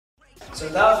So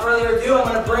without further ado, I'm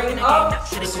going to bring up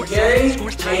Mr. Gary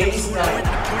James Knight.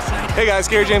 Hey guys,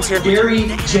 Gary James here. Gary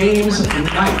James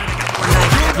Knight.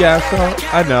 Yeah, so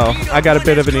I know I got a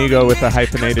bit of an ego with a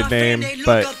hyphenated name,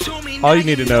 but all you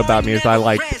need to know about me is I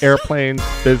like airplanes,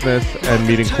 business, and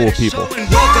meeting cool people.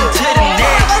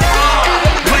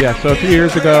 Yeah, so a few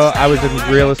years ago, I was in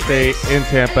real estate in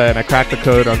Tampa, and I cracked the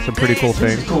code on some pretty cool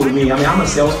things. This is cool to me. I mean, I'm a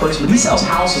salesperson, but he sells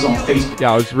houses on Facebook.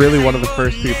 Yeah, I was really one of the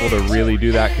first people to really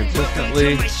do that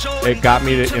consistently. It got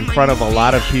me in front of a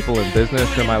lot of people in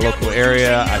business in my local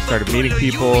area. I started meeting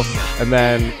people, and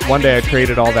then one day I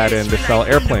traded all that in to sell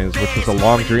airplanes, which was a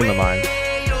long dream of mine.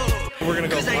 We're gonna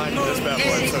go flying with this bad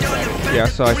boy. I'm so excited. Yeah,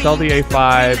 so I sell the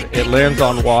A5. It lands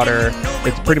on water.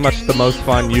 It's pretty much the most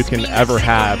fun you can ever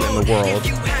have in the world.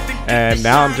 And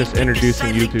now I'm just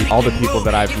introducing you to all the people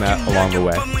that I've met along the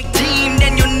way.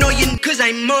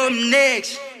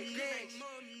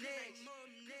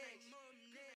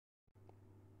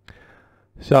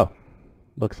 So,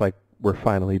 looks like we're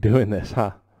finally doing this,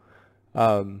 huh?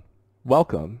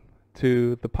 Welcome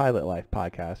to the Pilot Life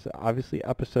podcast. Obviously,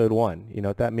 episode 1. You know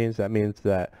what that means? That means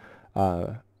that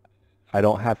I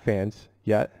don't have fans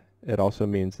yet. It also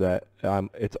means that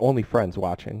it's only friends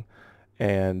watching,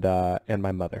 and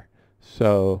my mother.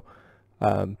 So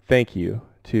thank you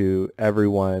to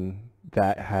everyone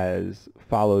that has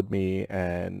followed me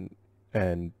and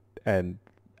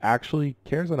actually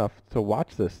cares enough to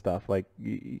watch this stuff. Like,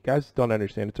 you guys don't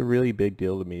understand. It's a really big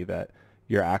deal to me that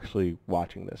you're actually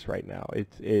watching this right now.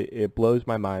 It blows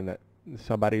my mind that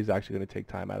somebody's actually going to take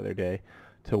time out of their day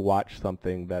to watch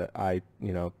something that I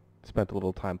spent a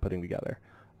little time putting together.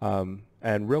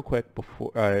 And real quick,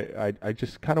 before I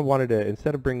just kind of wanted to,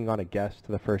 instead of bringing on a guest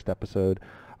to the first episode,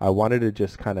 I wanted to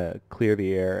just kind of clear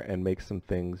the air and make some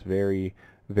things very,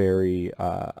 very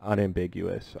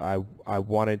unambiguous. I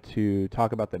wanted to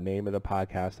talk about the name of the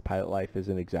podcast. The Pilot Life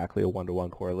isn't exactly a one-to-one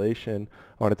correlation.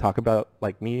 I want to talk about,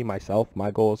 like, me, myself,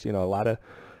 my goals. You know,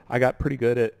 I got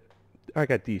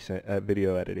decent at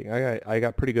video editing. I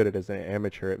got pretty good at as an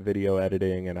amateur at video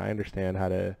editing, and I understand how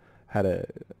to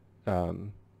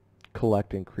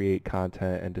collect and create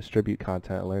content and distribute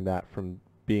content. I learned that from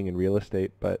being in real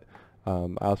estate, but I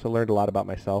also learned a lot about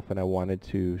myself, and I wanted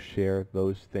to share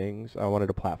those things. I wanted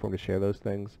a platform to share those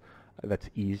things that's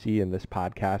easy, and this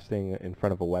podcasting in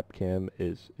front of a webcam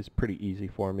is pretty easy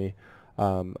for me.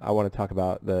 I want to talk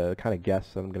about the kind of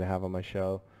guests that I'm going to have on my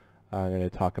show. I'm going to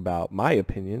talk about my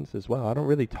opinions as well. I don't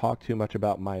really talk too much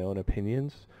about my own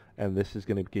opinions, and this is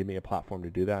going to give me a platform to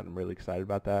do that. I'm really excited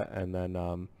about that. And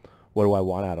then what do I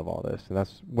want out of all this? And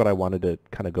that's what I wanted to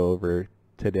kind of go over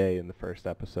today in the first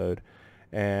episode.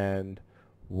 And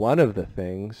one of the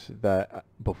things that,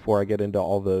 before I get into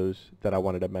all those, that I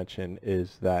wanted to mention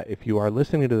is that if you are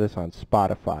listening to this on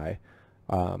Spotify,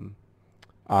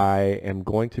 I am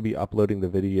going to be uploading the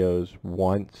videos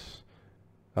once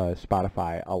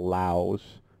Spotify allows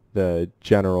the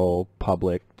general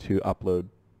public to upload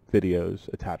videos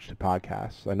attached to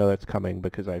podcasts. I know that's coming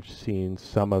because I've seen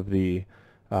some of the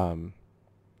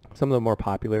more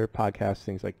popular podcasts,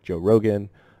 things like Joe Rogan.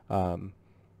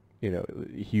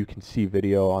 You can see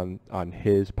video on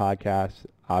his podcast.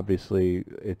 Obviously,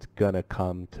 it's gonna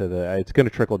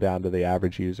trickle down to the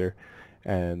average user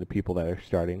and the people that are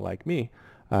starting like me.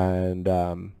 And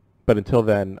but until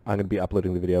then, I'm going to be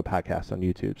uploading the video podcast on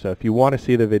YouTube. So if you want to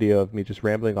see the video of me just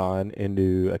rambling on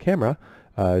into a camera,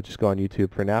 just go on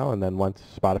YouTube for now, and then once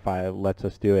Spotify lets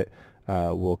us do it,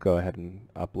 we'll go ahead and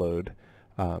upload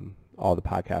all the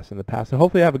podcasts in the past, and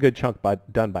hopefully have a good chunk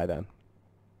done by then.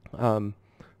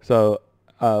 So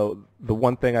the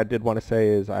one thing I did want to say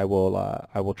is I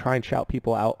will try and shout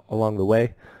people out along the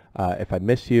way. If I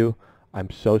miss you,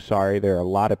 I'm so sorry. There are a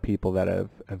lot of people that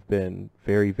have been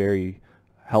very, very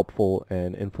helpful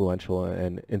and influential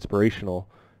and inspirational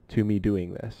to me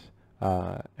doing this.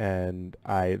 And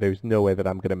there's no way that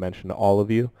I'm going to mention all of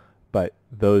you, but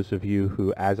those of you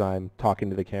who, as I'm talking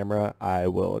to the camera, I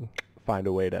will find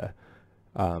a way to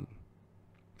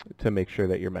make sure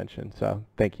that you're mentioned. So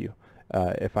thank you.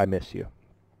 If I miss you,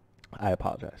 I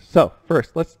apologize. So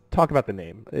first, let's talk about the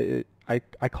name. I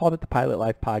called it the Pilot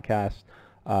Life Podcast.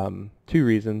 2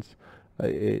 reasons.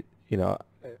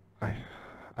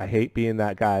 I hate being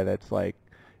that guy that's like,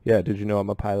 yeah, did you know I'm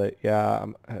a pilot? Yeah,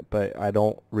 but I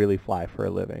don't really fly for a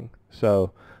living.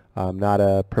 So I'm not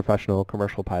a professional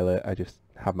commercial pilot. I just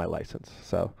have my license.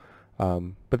 So,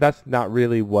 but that's not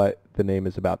really what the name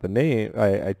is about. The name,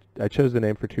 I chose the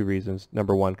name for 2 reasons.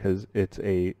 Number one, because it's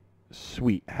a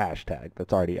sweet hashtag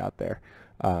that's already out there.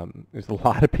 There's a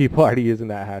lot of people already using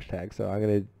that hashtag. So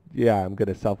I'm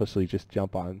gonna selfishly just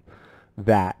jump on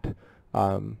that.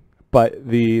 But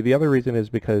the other reason is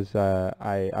because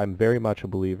I'm very much a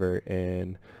believer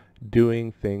in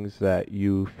doing things that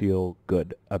you feel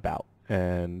good about,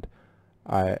 and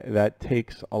that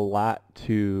takes a lot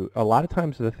of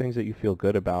times the things that you feel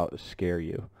good about scare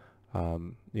you.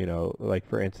 You know, like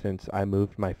for instance, I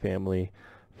moved my family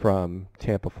from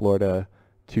Tampa, Florida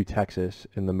to Texas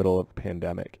in the middle of a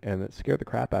pandemic, and it scared the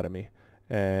crap out of me.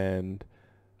 And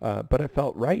but I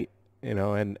felt right, you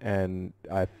know, and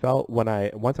I felt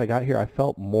once I got here, I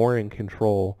felt more in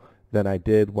control than I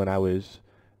did when I was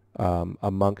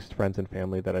amongst friends and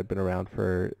family that I'd been around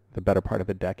for the better part of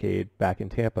a decade back in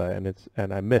Tampa,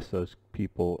 and I miss those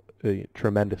people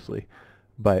tremendously.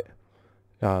 But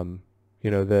you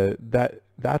know,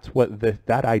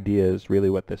 that idea is really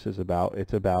what this is about.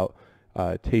 It's about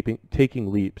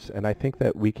taking leaps, and I think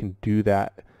that we can do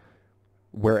that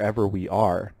wherever we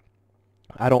are.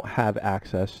 I don't have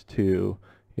access to,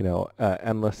 you know,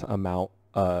 endless amount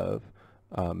of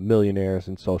millionaires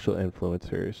and social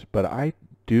influencers, but I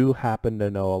do happen to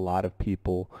know a lot of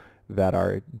people that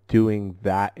are doing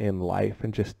that in life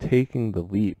and just taking the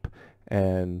leap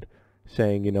and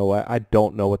saying, you know what, I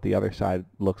don't know what the other side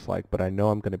looks like, but I know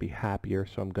I'm going to be happier,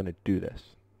 so I'm going to do this.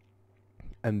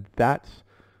 And that's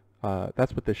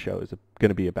what this show is going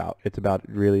to be about. It's about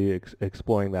really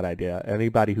exploring that idea.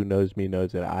 Anybody who knows me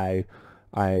knows that I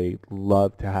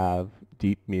love to have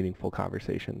deep, meaningful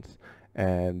conversations,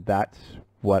 and that's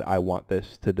what I want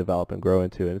this to develop and grow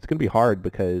into. And it's going to be hard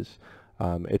because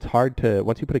it's hard to,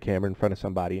 once you put a camera in front of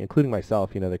somebody, including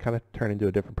myself, you know, they kind of turn into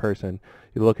a different person.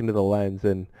 You look into the lens,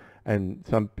 and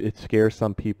it scares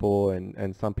some people,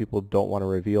 and some people don't want to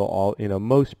reveal all, you know,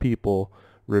 most people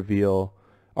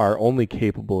are only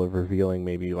capable of revealing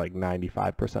maybe like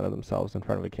 95% of themselves in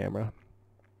front of a camera.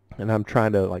 And I'm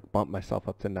trying to like bump myself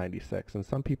up to 96. And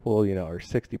some people, you know, are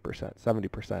 60%,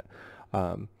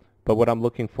 70%. But what I'm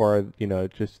looking for, you know,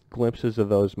 just glimpses of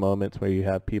those moments where you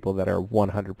have people that are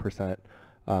 100%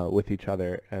 with each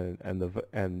other, and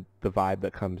the vibe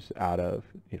that comes out of,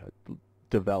 you know,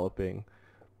 developing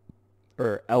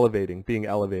or being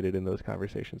elevated in those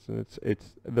conversations. And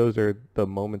those are the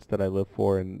moments that I live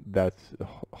for, and that's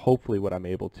hopefully what I'm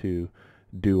able to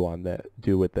do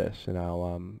with this. And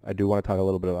I do want to talk a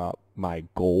little bit about my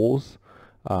goals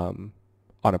on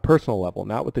a personal level,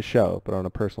 not with the show, but on a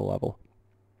personal level.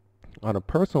 On a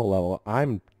personal level, I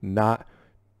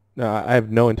have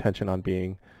no intention on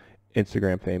being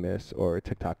Instagram famous or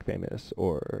TikTok famous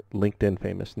or LinkedIn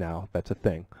famous now. That's a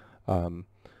thing.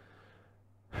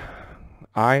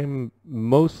 I'm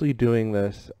mostly doing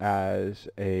this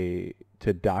to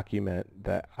document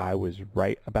that I was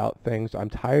right about things. I'm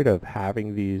tired of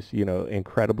having these, you know,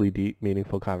 incredibly deep,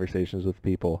 meaningful conversations with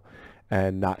people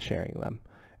and not sharing them.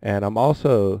 And I'm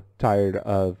also tired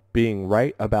of being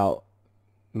right about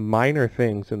minor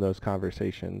things in those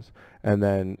conversations, and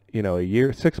then, you know,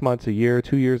 6 months, a year,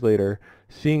 2 years later,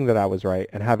 seeing that I was right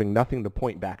and having nothing to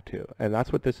point back to. And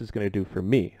that's what this is going to do for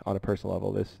me on a personal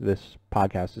level. This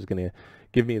podcast is going to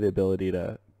give me the ability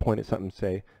to point at something and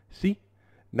say, see,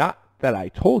 not that I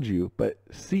told you, but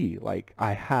see, like,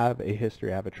 I have a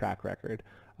history, I have a track record.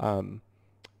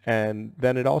 And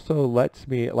then it also lets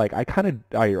me, like, I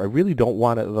really don't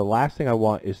want to, the last thing I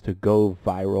want is to go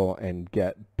viral and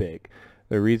get big.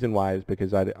 The reason why is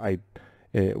because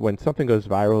when something goes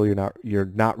viral, you're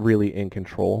not really in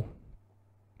control.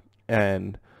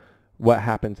 And what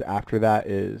happens after that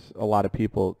is a lot of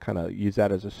people kind of use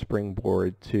that as a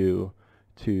springboard to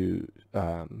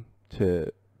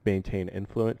maintain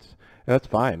influence, and that's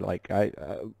fine. Like,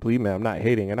 believe me, I'm not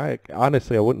hating, and I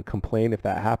honestly wouldn't complain if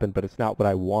that happened, but it's not what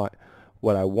I want.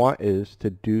 What I want is to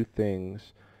do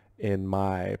things in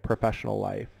my professional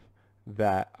life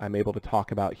that I'm able to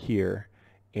talk about here,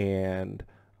 and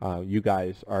you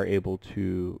guys are able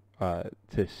to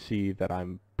see that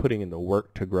I'm putting in the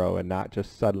work to grow, and not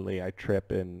just suddenly I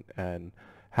trip and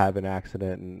have an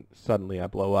accident and suddenly I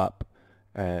blow up.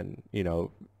 And, you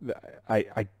know,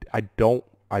 I don't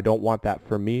want that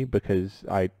for me, because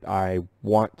I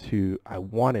want to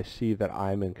see that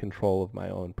I'm in control of my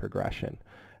own progression.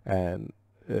 And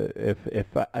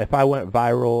if I went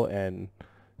viral and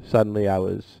suddenly I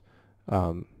was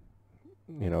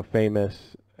you know,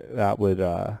 famous, that would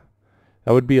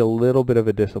be a little bit of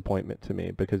a disappointment to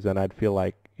me, because then I'd feel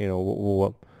like, you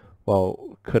know,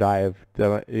 well, could I have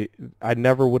done it? I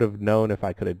never would have known if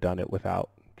I could have done it without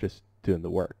just doing the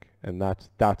work. And that's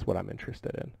what I'm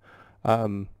interested in.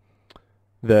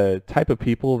 The type of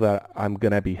people that I'm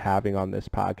going to be having on this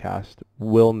podcast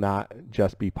will not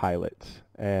just be pilots.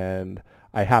 And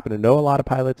I happen to know a lot of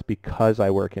pilots because I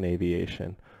work in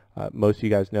aviation. Most of you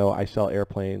guys know I sell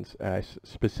airplanes,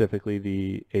 specifically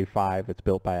the A5. It's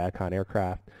built by Icon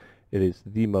Aircraft. It is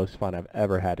the most fun I've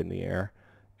ever had in the air,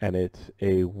 and it's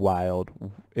a wild,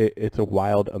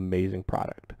 amazing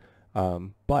product.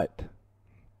 But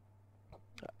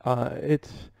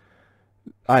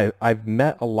I've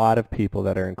met a lot of people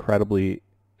that are incredibly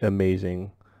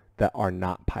amazing that are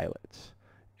not pilots,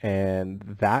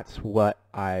 and that's what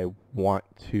I want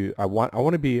to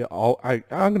be I'm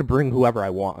going to bring whoever I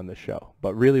want on the show,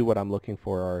 but really what I'm looking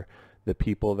for are the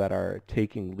people that are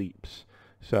taking leaps.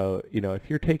 So, if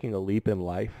you're taking a leap in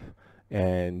life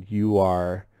and you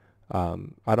are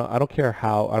I don't care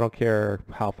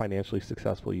how financially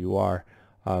successful you are,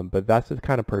 but that's the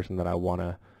kind of person that I want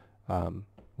to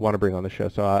bring on the show.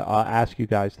 So I'll ask you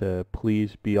guys to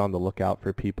please be on the lookout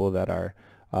for people that are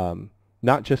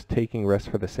not just taking risks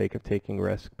for the sake of taking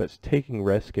risk, but taking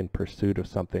risk in pursuit of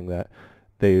something that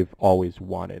they've always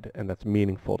wanted and that's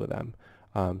meaningful to them.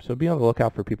 So be on the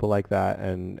lookout for people like that,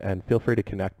 and feel free to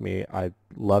connect me. I'd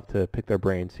love to pick their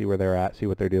brain, see where they're at, see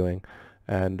what they're doing.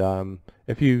 And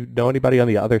if you know anybody on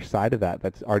the other side of that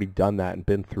that's already done that and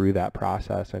been through that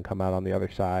process and come out on the other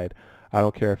side, I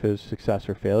don't care if it was success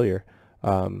or failure,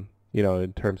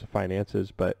 in terms of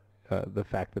finances, but the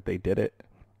fact that they did it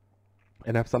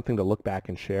and have something to look back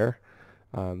and share,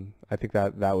 I think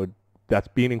that's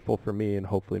meaningful for me and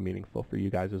hopefully meaningful for you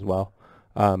guys as well.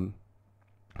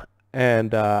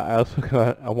 And I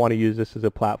also I want to use this as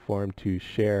a platform to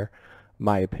share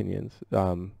my opinions.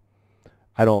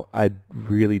 I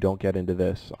really don't get into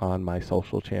this on my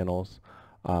social channels.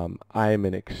 I am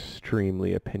an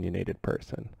extremely opinionated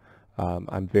person.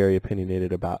 I'm very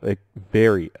opinionated about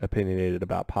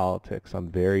politics.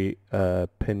 I'm very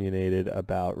opinionated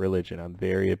about religion. I'm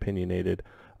very opinionated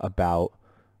about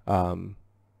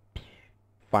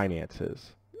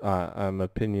finances. I'm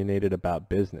opinionated about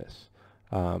business.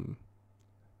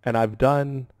 And I've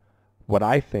done what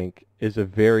I think is a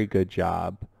very good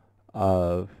job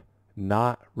of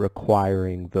not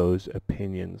requiring those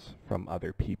opinions from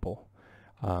other people.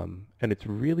 And it's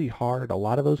really hard. A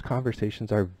lot of those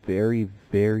conversations are very,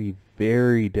 very,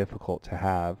 very difficult to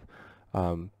have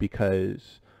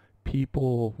because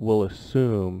people will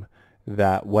assume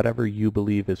that whatever you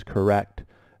believe is correct,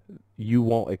 you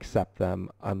won't accept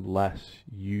them unless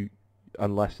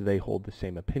they hold the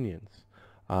same opinions.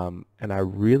 And I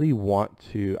really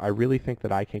think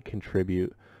that I can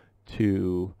contribute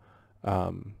to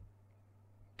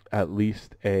at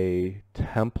least a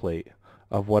template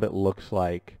of what it looks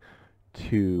like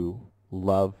to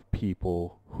love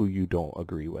people who you don't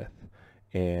agree with.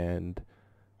 And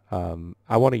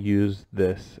I want to use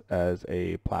this as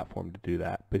a platform to do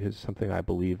that because it's something I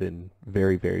believe in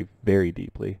very, very, very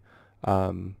deeply.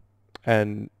 And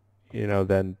then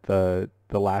the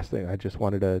last thing I just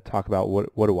wanted to talk about,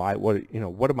 what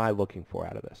am I looking for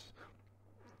out of this?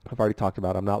 I've already talked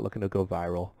about I'm not looking to go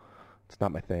viral. It's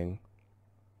not my thing.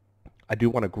 I do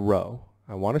want to grow.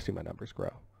 I want to see my numbers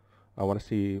grow. I want to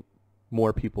see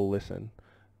more people listen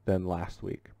than last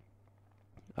week.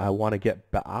 I want to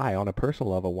on a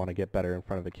personal level, want to get better in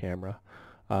front of the camera.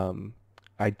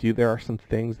 There are some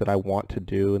things that I want to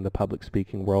do in the public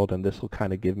speaking world, and this will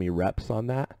kind of give me reps on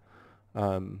that.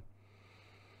 And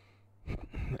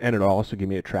it'll also give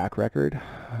me a track record.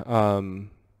 What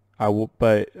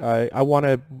I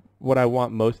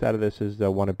want most out of this is I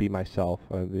want to be myself.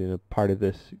 Part of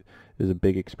this is a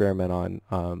big experiment on,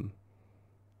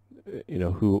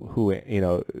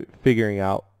 figuring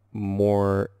out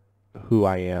more who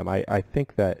I am. I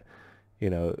think that,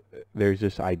 there's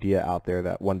this idea out there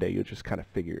that one day you'll just kind of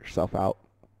figure yourself out.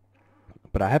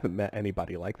 But I haven't met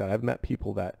anybody like that. I've met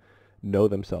people that know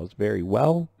themselves very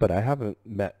well, but I haven't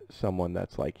met someone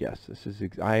that's like, yes,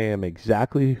 I am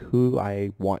exactly who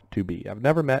I want to be. I've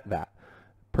never met that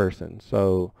person.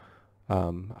 So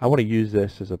I want to use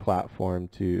this as a platform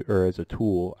or as a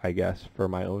tool, I guess, for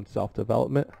my own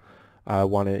self-development. I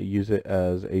want to use it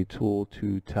as a tool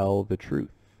to tell the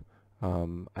truth.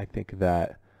 I think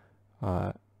that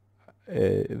the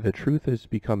truth has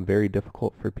become very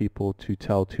difficult for people to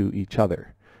tell to each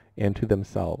other and to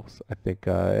themselves. I think,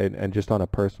 and just on a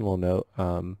personal note,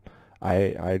 coming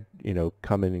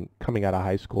out of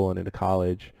high school and into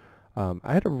college,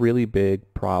 I had a really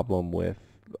big problem with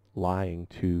lying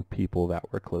to people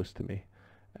that were close to me,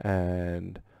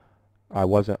 and I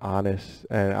wasn't honest,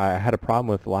 and I had a problem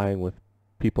with lying with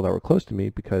people that were close to me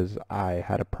because I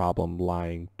had a problem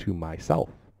lying to myself.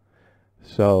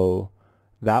 So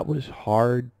that was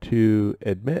hard to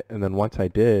admit, and then once I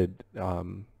did,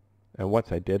 and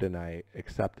I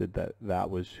accepted that that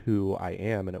was who I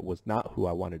am and it was not who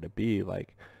I wanted to be,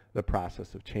 like the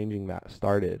process of changing that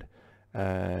started.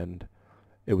 and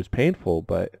it was painful,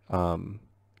 but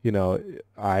you know,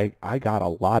 I got a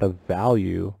lot of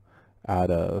value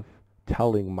out of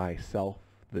telling myself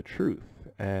the truth.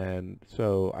 And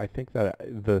so I think that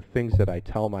the things that I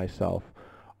tell myself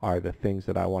are the things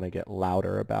that I want to get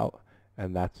louder about.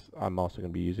 And I'm also going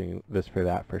to be using this for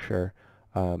that for sure.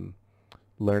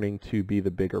 Learning to be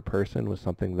the bigger person was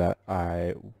something that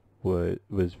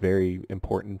was very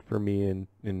important for me in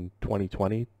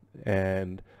 2020.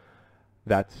 And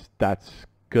that's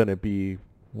going to be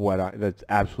that's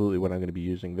absolutely what I'm going to be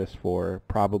using this for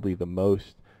probably the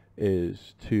most,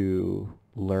 is to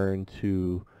learn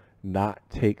to not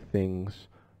take things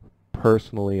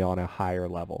personally on a higher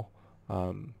level.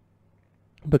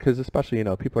 Because especially, you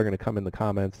know, people are going to come in the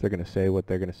comments, they're going to say what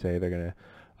they're going to say, they're going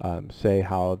to say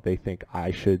how they think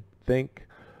I should think.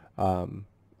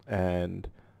 And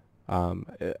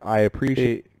I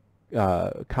appreciate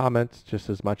comments just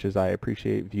as much as I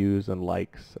appreciate views and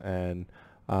likes, and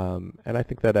I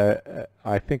think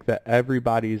that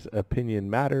everybody's opinion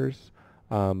matters,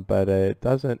 but it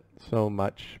doesn't so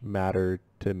much matter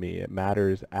to me. It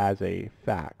matters as a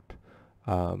fact,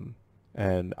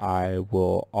 and I've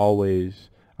always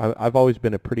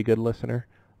been a pretty good listener,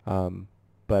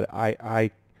 but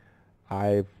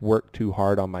I've worked too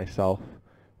hard on myself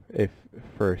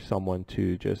for someone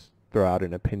to just throw out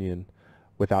an opinion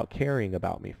without caring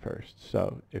about me first.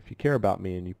 So if you care about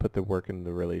me and you put the work in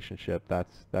the relationship,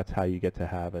 that's how you get to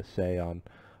have a say on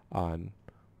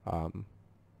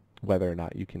whether or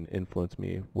not you can influence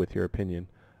me with your opinion.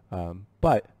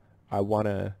 But I want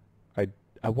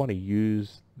to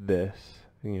use this,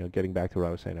 you know, getting back to what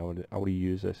I was saying, I want to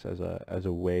use this as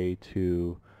a way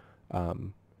to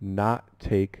not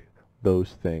take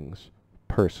those things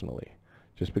personally.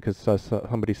 Just because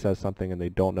somebody says something and they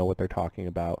don't know what they're talking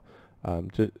about,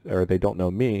 or they don't know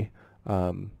me,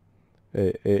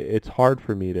 it's hard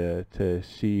for me to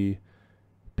see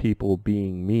people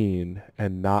being mean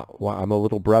and not I'm a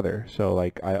little brother, so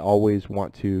like I always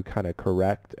want to kind of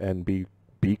correct and be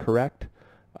correct.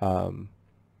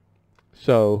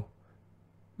 So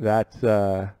that's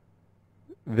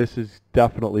this is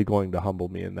definitely going to humble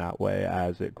me in that way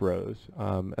as it grows.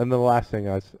 And then the last thing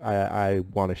I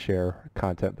want to share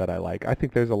content that I like. I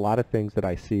think there's a lot of things that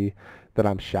I see that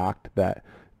I'm shocked that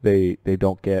they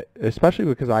don't get, especially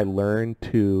because I learned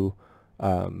to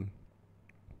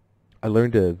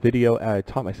video. I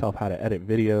taught myself how to edit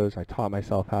videos. I taught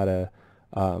myself how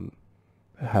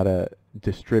to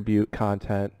distribute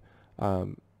content.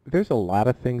 There's a lot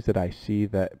of things that I see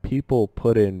that people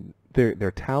put in.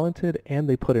 They're talented and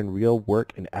they put in real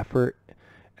work and effort,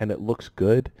 and it looks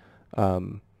good,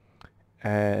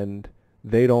 and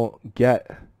they don't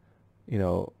get, you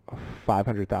know,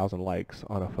 500,000 likes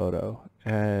on a photo,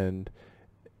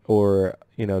 or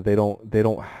you know, they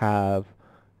don't have,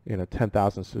 you know,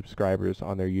 10,000 subscribers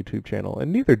on their YouTube channel,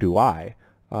 and neither do I,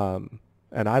 and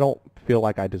I don't feel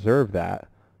like I deserve that.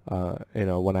 You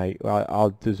know,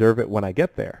 I'll deserve it when I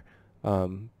get there,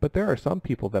 but there are some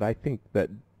people that I think that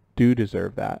do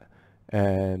deserve that,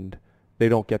 and they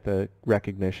don't get the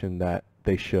recognition that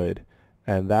they should,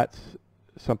 and that's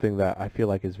something that I feel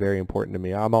like is very important to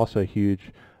me. I'm also a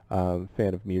huge fan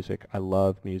of music. I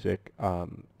love music.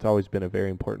 It's always been a very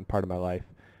important part of my life,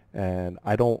 and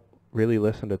I don't really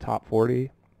listen to top 40,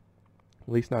 at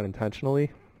least not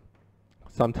intentionally.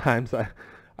 Sometimes I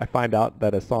find out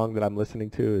that a song that I'm listening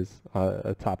to is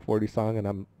a top 40 song, and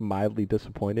I'm mildly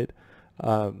disappointed.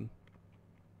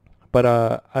 But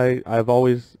I've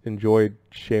always enjoyed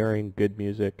sharing good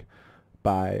music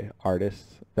by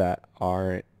artists that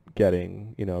aren't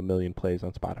getting, you know, 1 million plays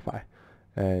on Spotify.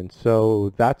 And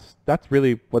so that's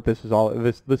really what this is all.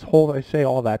 This whole, I say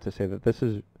all that to say that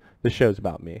this show's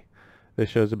about me. This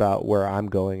show's about where I'm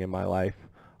going in my life,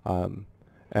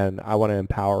 and I want to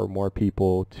empower more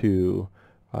people to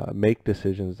make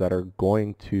decisions that are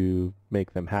going to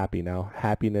make them happy. Now,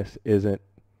 happiness isn't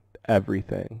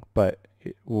everything, but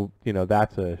you know,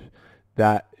 that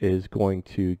is going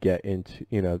to get into,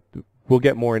 you know, we'll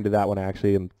get more into that when I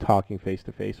actually am talking face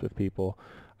to face with people.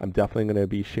 I'm definitely going to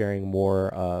be sharing more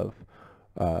of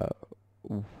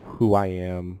who I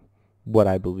am, what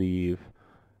I believe,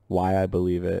 why I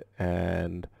believe it,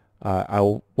 and I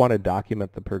want to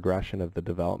document the progression of the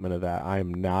development of that.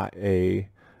 I'm not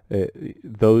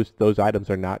those items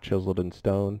are not chiseled in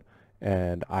stone,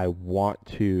 and I want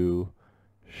to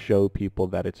show people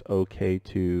that it's okay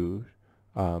to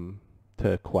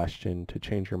question, to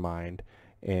change your mind,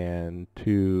 and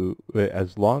to,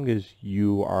 as long as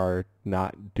you are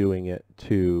not doing it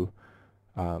to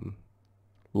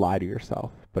lie to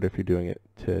yourself, but if you're doing it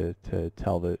to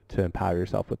empower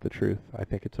yourself with the truth, I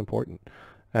think it's important.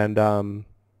 And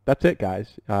that's it,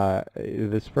 guys.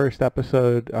 This first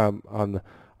episode on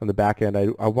the back end,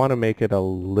 I want to make it a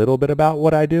little bit about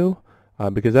what I do,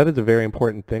 because that is a very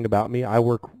important thing about me. I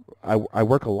work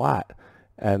a lot,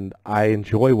 and I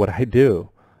enjoy what I do.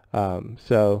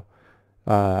 So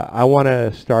I want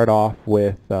to start off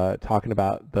with talking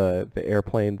about the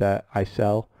airplane that I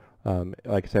sell.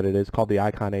 Like I said, it is called the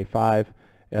Icon A5.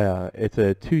 It's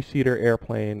a two-seater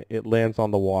airplane. It lands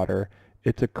on the water.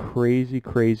 It's a crazy,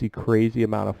 crazy, crazy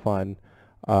amount of fun.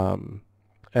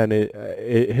 And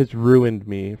it has ruined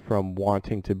me from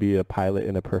wanting to be a pilot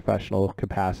in a professional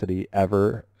capacity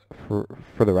ever for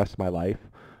the rest of my life.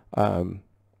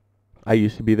 I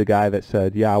used to be the guy that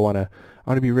said, yeah, I want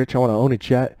to be rich. I want to own a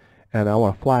jet, and I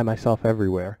want to fly myself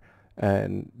everywhere.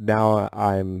 And now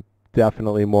I'm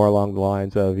definitely more along the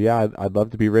lines of, yeah, I'd love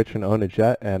to be rich and own a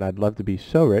jet, and I'd love to be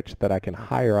so rich that I can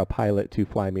hire a pilot to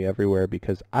fly me everywhere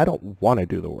because I don't want to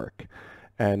do the work.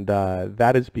 And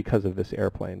that is because of this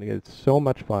airplane. It's so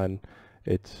much fun.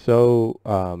 It's so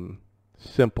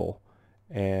simple,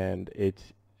 and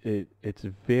it's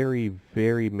very,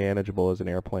 very manageable as an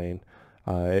airplane.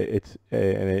 It's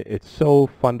so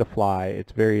fun to fly.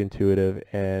 It's very intuitive,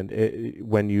 and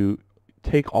when you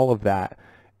take all of that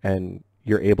and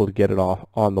you're able to get it off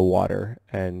on the water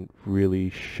and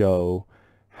really show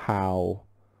how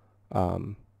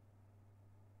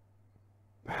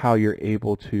you're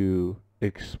able to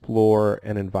explore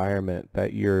an environment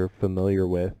that you're familiar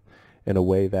with in a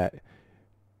way that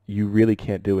you really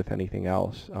can't do with anything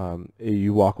else.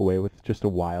 You walk away with just a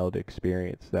wild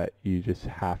experience that you just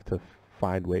have to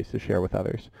find ways to share with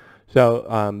others.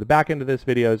 So the back end of this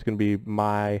video is going to be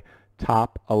my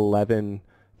top 11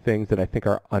 things that I think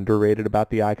are underrated about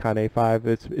the Icon A5.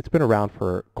 It's been around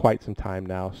for quite some time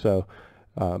now, so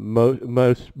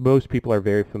most people are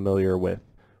very familiar with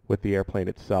the airplane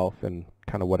itself and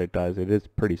kind of what it does. It is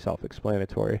pretty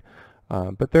self-explanatory,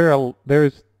 but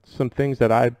there's some things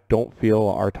that I don't feel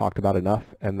are talked about enough,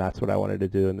 and that's what I wanted to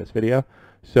do in this video.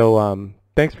 So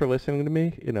thanks for listening to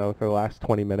me, for the last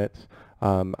 20 minutes.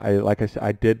 Like I said,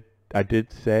 I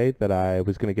did say that I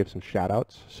was going to give some shout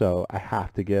outs, so I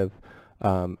have to give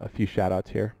a few shout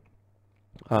outs here.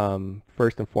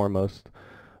 First and foremost,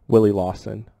 Willie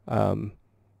Lawson.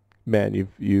 Man,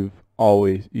 you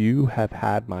have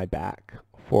had my back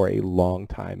for a long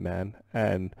time, man,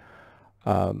 and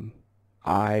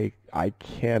I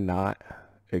cannot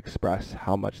express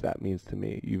how much that means to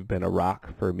me. You've been a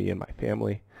rock for me and my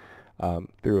family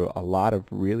through a lot of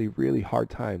really, really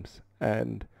hard times,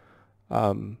 and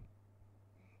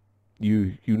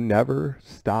you never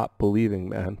stop believing,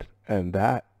 man, and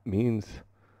that means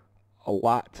a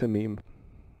lot to me.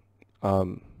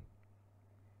 I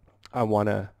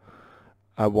wanna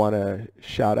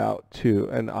shout out to,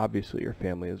 and obviously your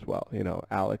family as well.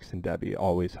 Alex and Debbie,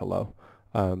 always hello.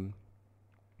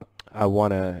 I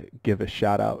wanna give a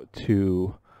shout out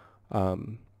to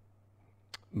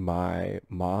my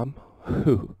mom,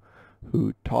 who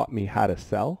taught me how to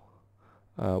sell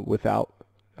without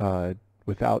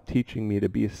teaching me to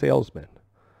be a salesman.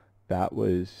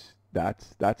 That's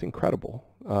incredible.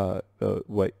 I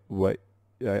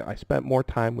spent more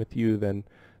time with you than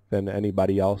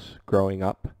anybody else growing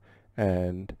up,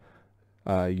 and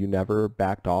you never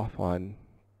backed off on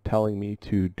telling me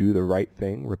to do the right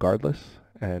thing regardless,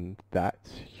 and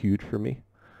that's huge for me.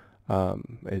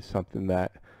 It's something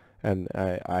that, and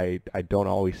I don't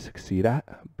always succeed at,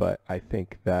 but I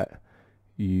think that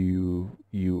you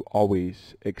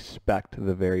always expect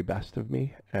the very best of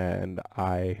me, and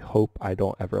I hope I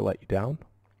don't ever let you down.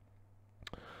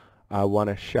 I want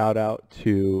to shout out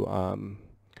to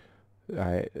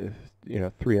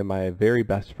three of my very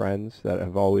best friends that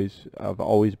have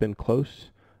always been close,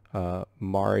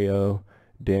 Mario,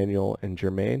 Daniel, and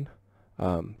Jermaine.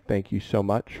 Thank you so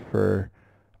much for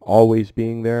always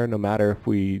being there, no matter if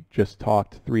we just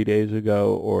talked 3 days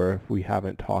ago or if we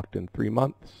haven't talked in 3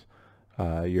 months.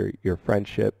 Your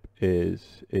friendship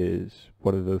is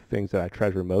one of the things that I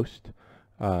treasure most.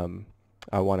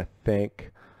 I want to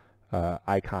thank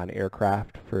Icon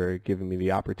Aircraft for giving me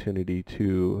the opportunity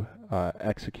to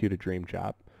execute a dream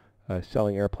job.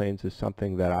 Selling airplanes is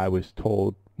something that I was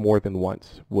told more than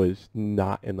once was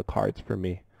not in the cards for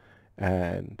me,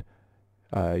 and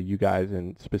you guys,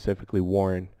 and specifically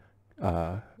Warren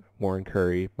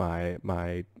Curry,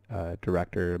 my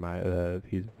director,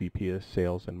 he's VP of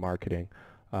Sales and Marketing,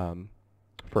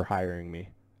 for hiring me.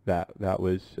 That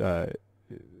was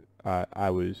I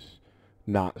was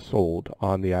not sold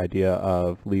on the idea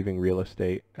of leaving real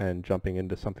estate and jumping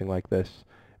into something like this,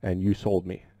 and you sold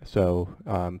me. So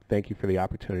thank you for the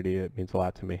opportunity. It means a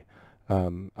lot to me.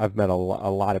 I've met a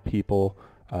lot of people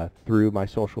through my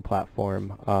social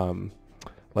platform.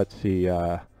 Let's see.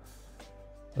 I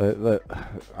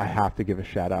have to give a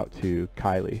shout out to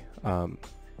Kylie,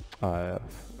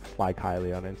 Fly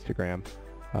Kylie on Instagram.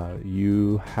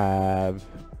 You have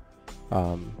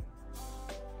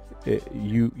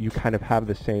you kind of have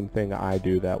the same thing I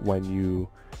do, that when you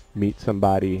meet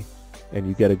somebody and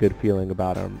you get a good feeling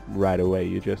about them right away,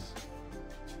 you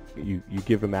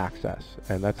give them access,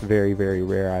 and that's very, very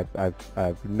rare.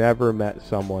 I've never met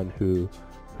someone who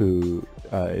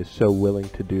is so willing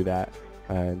to do that.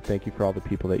 And thank you for all the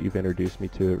people that you've introduced me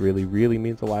to. It really, really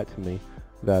means a lot to me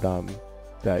that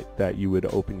that you would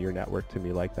open your network to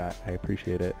me like that. I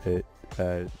appreciate it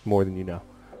more than you know.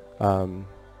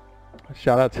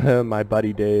 Shout out to my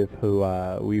buddy Dave, who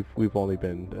we've only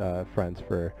been friends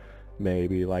for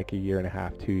maybe like a year and a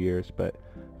half, 2 years, but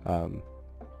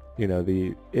you know,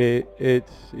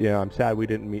 it's, you know, I'm sad we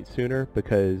didn't meet sooner,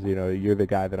 because, you know, you're the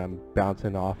guy that I'm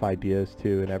bouncing off ideas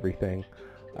to and everything.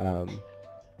 You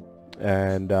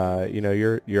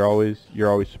know, you're always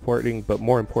supporting, but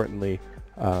more importantly,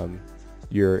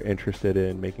 you're interested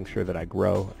in making sure that I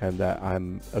grow and that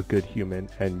I'm a good human,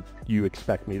 and you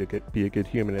expect me to be a good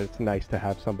human. And it's nice to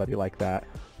have somebody like that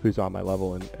who's on my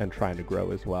level and trying to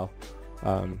grow as well.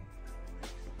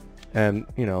 And,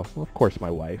 you know, of course, my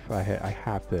wife. I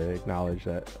have to acknowledge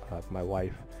that my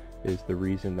wife is the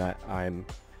reason that I'm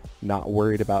not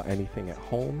worried about anything at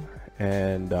home.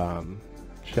 And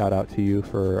shout out to you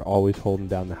for always holding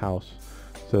down the house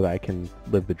so that I can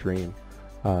live the dream.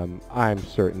 I'm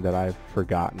certain that I've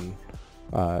forgotten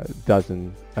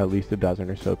at least a dozen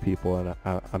or so people, and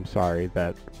I'm sorry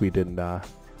that we didn't that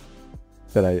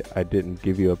I didn't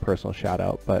give you a personal shout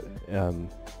out. But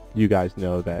you guys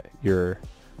know that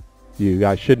you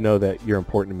guys should know that you're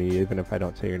important to me, even if I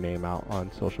don't say your name out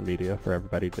on social media for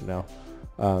everybody to know.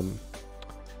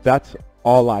 That's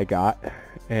all I got.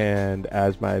 And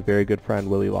as my very good friend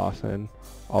Willie Lawson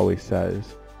always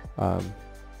says,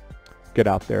 get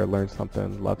out there, learn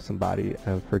something, love somebody,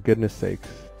 and for goodness sakes,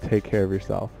 take care of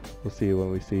yourself. We'll see you when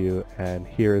we see you. And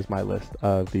here is my list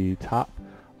of the top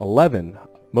 11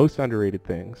 most underrated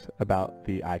things about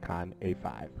the Icon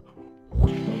A5.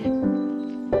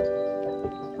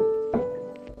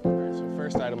 So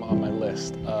first item on my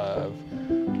list of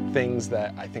things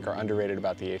that I think are underrated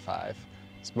about the A5.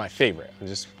 It's my favorite.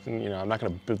 I'm not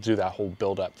going to do that whole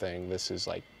build-up thing. This is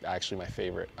like actually my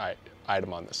favorite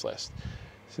item on this list.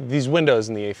 So these windows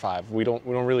in the A5, we don't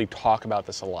really talk about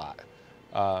this a lot.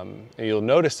 And you'll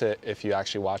notice it if you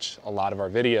actually watch a lot of our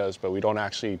videos, but we don't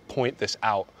actually point this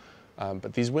out.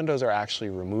 But these windows are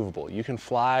actually removable. You can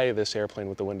fly this airplane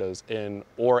with the windows in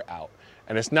or out.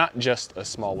 And it's not just a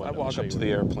small window. I walk up to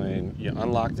the airplane, you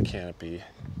unlock the canopy,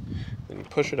 then you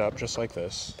push it up just like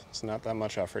this. It's not that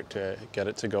much effort to get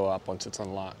it to go up once it's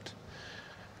unlocked.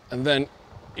 And then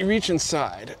you reach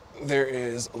inside. There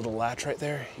is a little latch right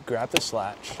there. You grab this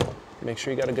latch, make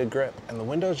sure you got a good grip, and the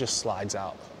window just slides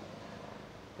out.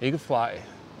 You can fly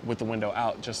with the window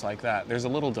out just like that. There's a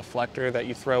little deflector that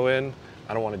you throw in.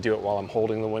 I don't want to do it while I'm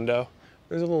holding the window.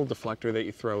 There's a little deflector that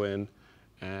you throw in,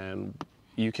 and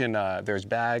you can, there's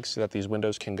bags so that these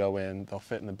windows can go in. They'll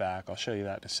fit in the back. I'll show you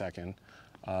that in a second.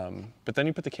 But then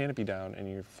you put the canopy down and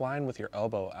you're flying with your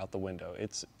elbow out the window.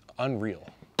 It's unreal.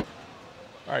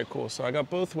 All right, cool. So I got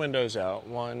both windows out,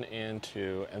 1 and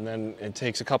 2, and then it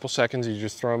takes a couple seconds. You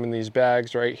just throw them in these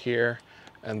bags right here.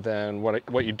 And then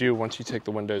what you do once you take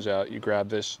the windows out, you grab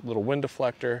this little wind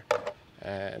deflector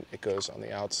and it goes on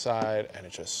the outside and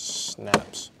it just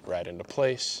snaps right into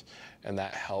place. And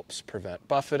that helps prevent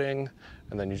buffeting.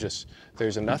 And then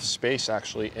there's enough space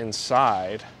actually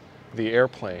inside the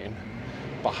airplane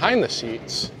behind the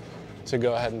seats to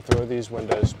go ahead and throw these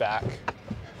windows back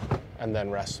and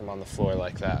then rest them on the floor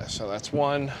like that. So that's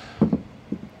 1,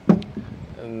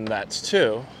 and that's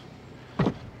 2.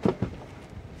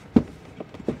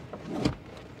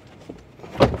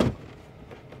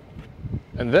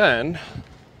 And then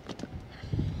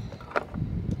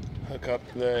hook up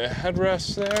the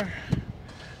headrest there.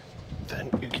 Then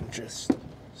you can just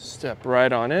step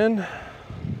right on in.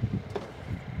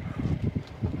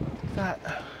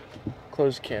 That.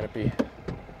 Close the canopy.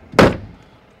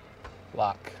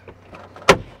 Lock.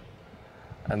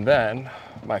 And then,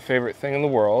 my favorite thing in the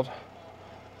world,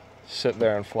 sit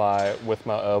there and fly with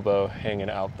my elbow hanging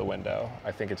out the window.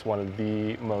 I think it's one of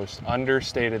the most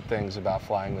understated things about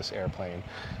flying this airplane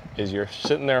is you're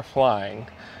sitting there flying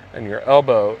and your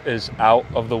elbow is out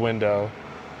of the window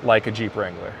like a Jeep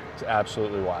Wrangler. It's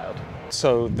absolutely wild.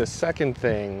 So the second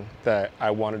thing that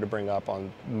I wanted to bring up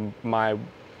on my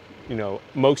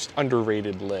most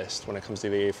underrated list when it comes to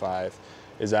the A5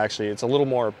 is actually, it's a little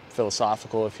more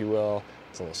philosophical, if you will.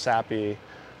 it's a little sappy.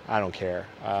 I don't care.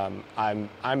 I'm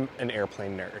an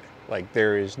airplane nerd. Like,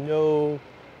 there is no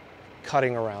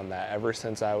cutting around that. Ever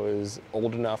since I was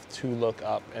old enough to look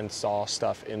up and saw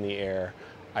stuff in the air,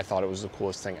 I thought it was the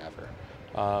coolest thing ever.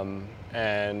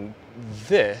 And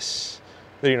this,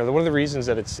 you know, one of the reasons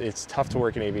that it's tough to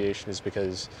work in aviation is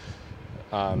because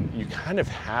you kind of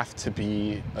have to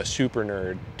be a super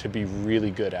nerd to be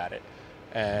really good at it.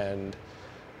 And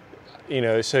you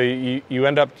know, so you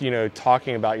end up, you know,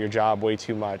 talking about your job way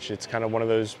too much. It's kind of one of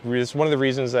those, it's one of the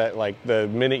reasons that, like, the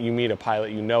minute you meet a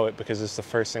pilot, you know it, because it's the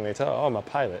first thing they tell. Oh, I'm a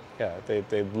pilot. Yeah,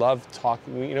 they love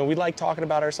talking. You know, we like talking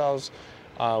about ourselves.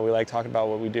 We like talking about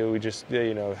what we do. We just,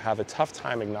 you know, have a tough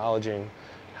time acknowledging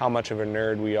how much of a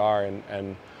nerd we are.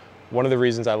 And one of the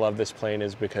reasons I love this plane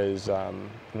is because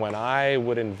when I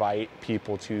would invite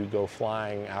people to go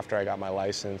flying after I got my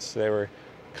license, they were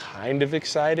kind of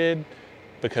excited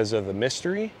because of the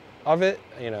mystery of it.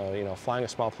 You know, flying a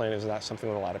small plane is not something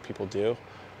that a lot of people do.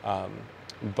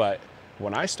 But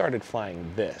when I started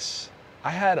flying this, I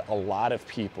had a lot of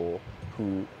people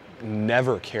who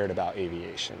never cared about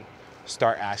aviation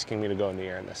start asking me to go in the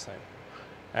air in this thing.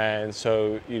 And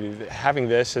so having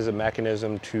this as a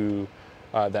mechanism to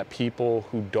that people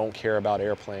who don't care about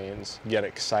airplanes get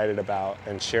excited about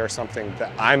and share something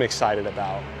that I'm excited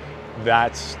about,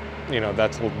 that's, you know,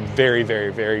 that's very,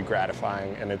 very, very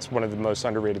gratifying, and it's one of the most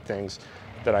underrated things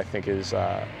that I think is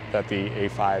that the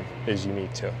A5 is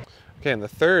unique to. Okay, and the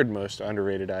third most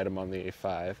underrated item on the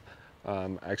A5, I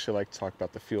actually like to talk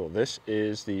about the fuel. This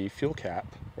is the fuel cap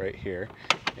right here,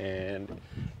 and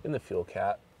in the fuel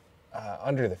cap,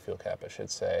 under the fuel cap, I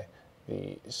should say,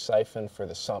 the siphon for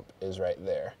the sump is right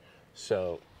there.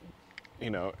 So,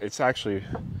 you know, it's actually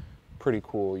pretty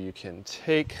cool. You can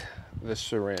take the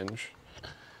syringe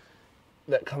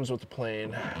that comes with the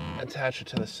plane, attach it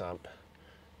to the sump,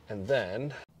 and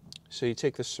then, so you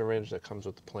take the syringe that comes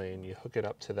with the plane, you hook it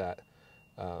up to that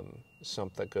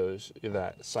sump that goes,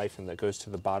 that siphon that goes to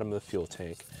the bottom of the fuel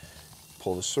tank,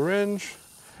 pull the syringe,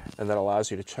 and that allows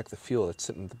you to check the fuel that's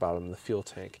sitting at the bottom of the fuel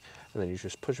tank. And then you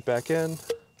just push it back in,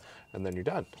 and then you're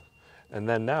done. And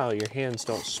then now your hands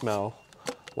don't smell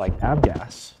like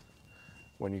avgas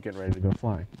when you're getting ready to go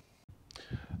flying.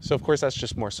 So of course that's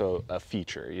just more so a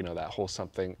feature, you know, that whole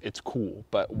something, it's cool.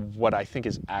 But what I think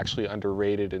is actually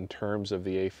underrated in terms of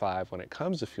the A5 when it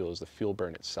comes to fuel is the fuel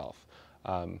burn itself.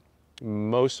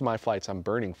 Most of my flights I'm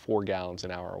burning 4 gallons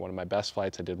an hour. One of my best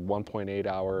flights I did 1.8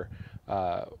 hour,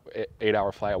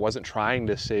 8-hour flight. I wasn't trying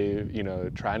to save, you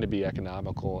know, trying to be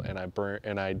economical, and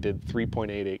I did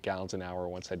 3.88 gallons an hour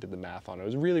once I did the math on it. It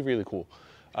was really, really cool.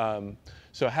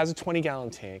 So it has a 20-gallon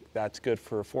tank. That's good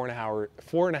for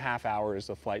 4.5 hours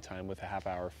of flight time with a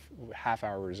half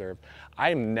hour reserve.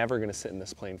 I am never going to sit in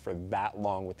this plane for that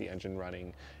long with the engine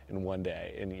running in one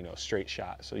day in, you know, straight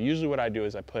shot. So usually what I do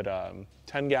is I put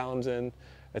 10 gallons in.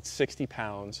 That's 60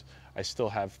 pounds. I still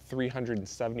have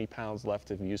 370 pounds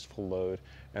left of useful load,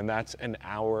 and that's an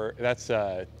hour. That's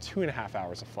 2.5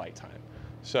 hours of flight time.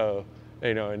 So,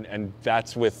 you know, and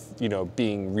that's with, you know,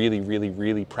 being really, really,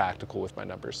 really practical with my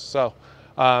numbers. So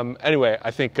anyway,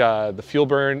 I think the fuel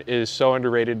burn is so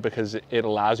underrated because it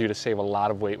allows you to save a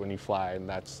lot of weight when you fly, and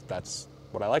that's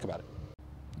what I like about it.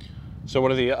 So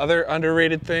one of the other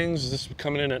underrated things, this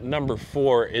coming in at number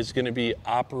 4, is going to be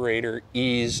operator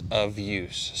ease of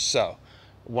use. So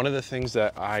one of the things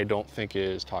that I don't think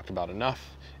is talked about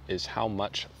enough is how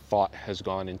much thought has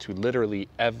gone into literally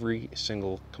every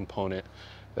single component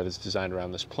that is designed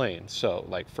around this plane. So,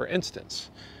 like, for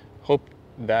instance, hope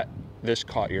that this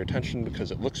caught your attention because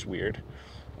it looks weird.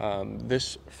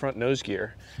 This front nose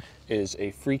gear is a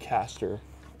free caster,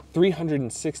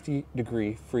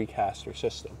 360-degree free caster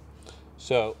system.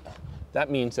 So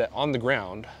that means that on the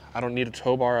ground, I don't need a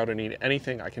tow bar, I don't need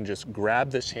anything. I can just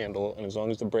grab this handle, and as long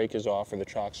as the brake is off or the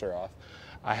chocks are off,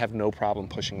 I have no problem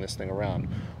pushing this thing around.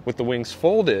 With the wings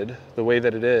folded, the way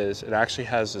that it is, it actually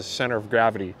has the center of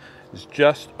gravity is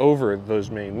just over those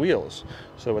main wheels.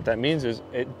 So what that means is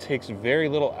it takes very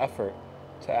little effort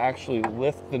to actually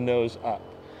lift the nose up.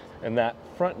 And that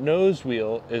front nose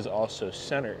wheel is also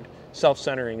centered,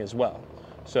 self-centering as well.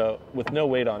 So with no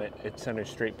weight on it, it centers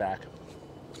straight back.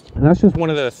 And that's just one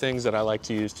of the things that I like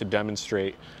to use to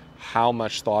demonstrate how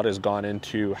much thought has gone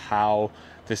into how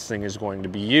this thing is going to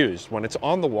be used. When it's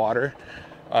on the water,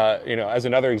 you know, as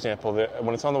another example,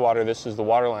 when it's on the water, this is the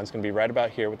water line's going to be right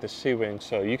about here with the C-wing,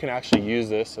 so you can actually use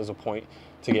this as a point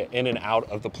to get in and out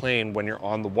of the plane when you're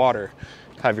on the water.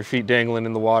 Have your feet dangling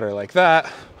in the water like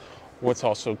that. What's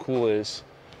also cool is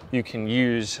you can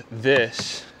use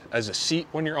this as a seat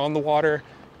when you're on the water.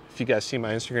 If you guys see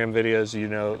my Instagram videos, you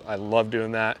know I love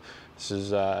doing that. This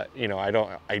is, you know,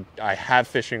 I have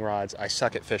fishing rods. I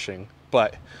suck at fishing,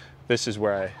 but this is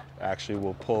where I actually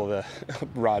will pull the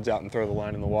rods out and throw the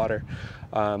line in the water.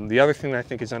 The other thing that I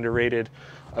think is underrated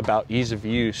about ease of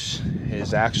use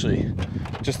is actually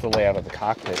just the layout of the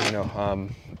cockpit. You know,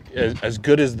 as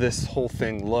good as this whole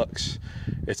thing looks,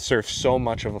 it serves so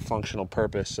much of a functional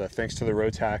purpose. Thanks to the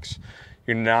Rotax,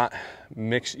 you're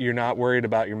not worried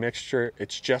about your mixture.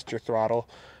 It's just your throttle.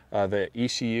 The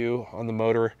ECU on the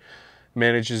motor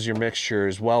manages your mixture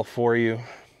as well for you.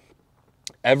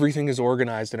 Everything is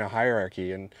organized in a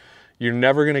hierarchy, and you're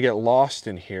never going to get lost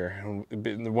in here.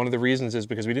 And one of the reasons is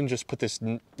because we didn't just put this,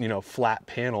 you know, flat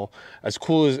panel. As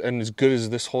cool as and as good as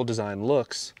this whole design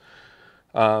looks,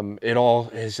 it all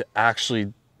is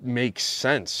actually makes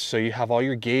sense. So you have all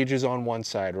your gauges on one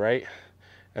side, right?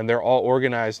 And they're all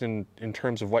organized in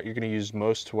terms of what you're going to use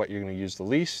most to what you're going to use the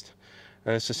least.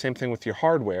 And it's the same thing with your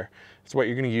hardware. It's what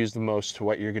you're going to use the most to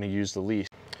what you're going to use the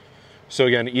least. So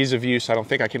again, ease of use, I don't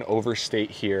think I can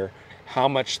overstate here how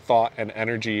much thought and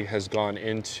energy has gone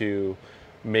into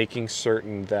making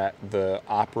certain that the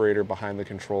operator behind the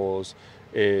controls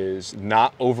is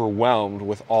not overwhelmed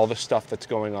with all the stuff that's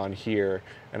going on here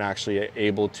and actually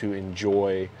able to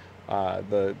enjoy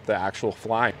the actual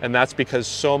flying. And that's because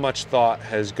so much thought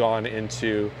has gone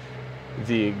into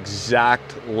the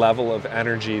exact level of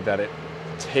energy that it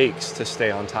takes to stay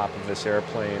on top of this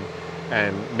airplane,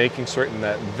 and making certain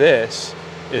that this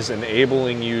is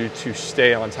enabling you to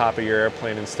stay on top of your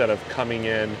airplane instead of coming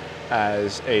in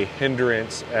as a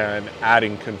hindrance and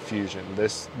adding confusion.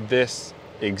 This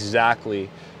exactly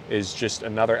is just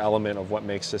another element of what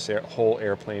makes this whole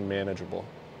airplane manageable.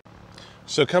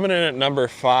 So coming in at number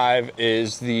 5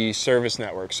 is the service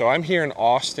network. So I'm here in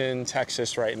Austin,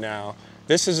 Texas right now.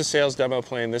 This is a sales demo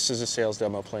plane, this is a sales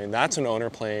demo plane, that's an owner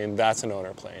plane, that's an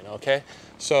owner plane, okay?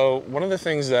 So one of the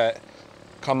things that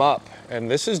come up,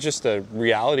 and this is just the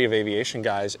reality of aviation,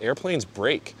 guys, airplanes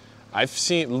break. I've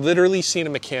literally seen a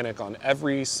mechanic on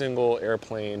every single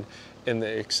airplane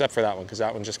except for that one, because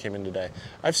that one just came in today.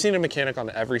 I've seen a mechanic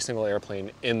on every single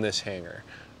airplane in this hangar,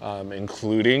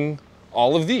 including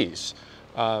all of these.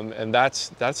 And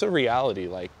that's a reality.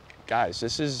 Like, guys,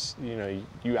 this is, you know,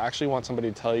 you actually want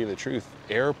somebody to tell you the truth.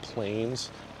 Airplanes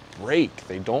break.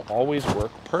 They don't always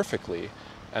work perfectly.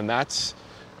 And that's,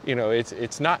 you know,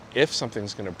 it's not if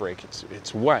something's going to break,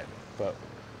 it's when. But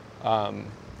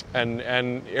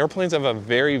and airplanes have a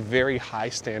very, very high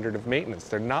standard of maintenance.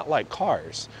 They're not like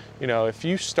cars. You know, if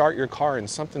you start your car and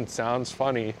something sounds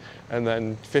funny and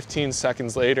then 15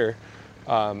 seconds later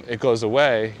it goes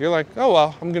away, you're like, oh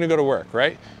well, I'm going to go to work,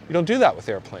 right? You don't do that with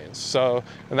airplanes. So,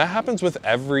 and that happens with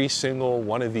every single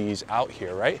one of these out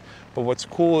here, right? But what's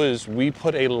cool is we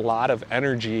put a lot of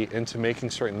energy into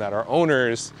making certain that our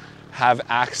owners have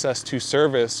access to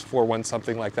service for when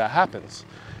something like that happens.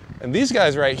 And these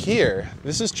guys right here,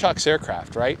 this is Chuck's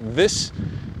aircraft, right? This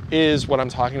is what I'm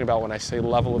talking about when I say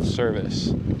level of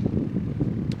service.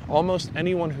 Almost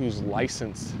anyone who's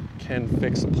licensed can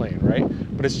fix a plane, right?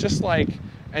 But it's just like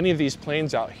any of these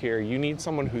planes out here, you need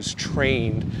someone who's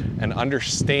trained and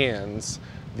understands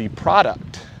the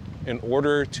product in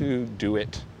order to do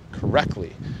it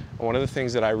correctly. And one of the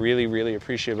things that I really, really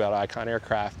appreciate about Icon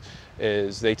Aircraft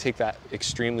is they take that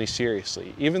extremely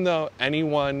seriously. Even though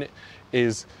anyone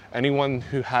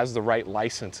who has the right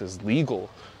license is legal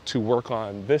to work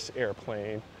on this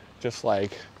airplane, just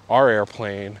like our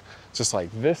airplane, just like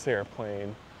this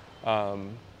airplane,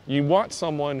 you want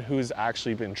someone who's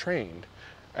actually been trained.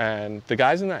 And the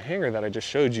guys in that hangar that I just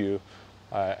showed you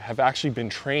have actually been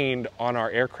trained on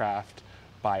our aircraft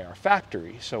by our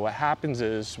factory. So what happens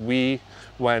is when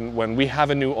we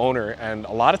have a new owner, and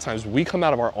a lot of times we come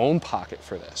out of our own pocket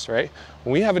for this, right?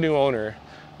 When we have a new owner,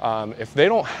 if they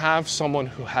don't have someone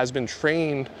who has been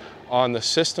trained on the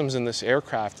systems in this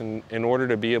aircraft in order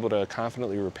to be able to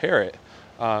confidently repair it,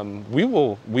 we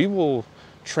will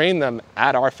train them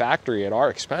at our factory at our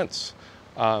expense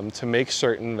to make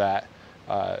certain that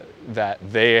that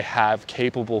they have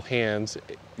capable hands,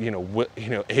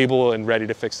 able and ready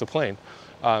to fix the plane,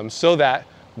 so that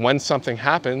when something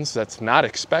happens that's not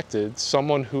expected,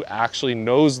 someone who actually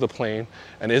knows the plane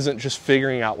and isn't just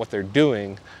figuring out what they're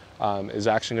doing is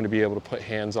actually going to be able to put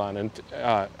hands on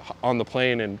the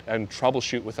plane and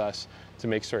troubleshoot with us to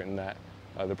make certain that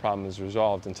the problem is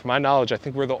resolved. And to my knowledge, I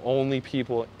think we're the only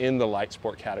people in the light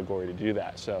sport category to do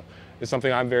that. So it's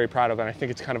something I'm very proud of, and I think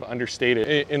it's kind of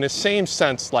understated in the same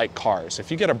sense like cars.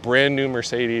 If you get a brand new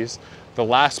Mercedes, the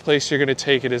last place you're going to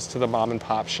take it is to the mom and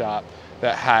pop shop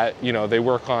that they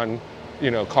work on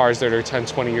cars that are 10,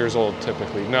 20 years old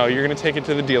typically. No, you're going to take it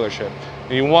to the dealership,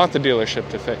 and you want the dealership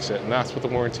to fix it, and that's what the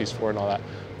warranty's for and all that.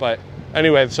 But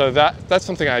Anyway, so that's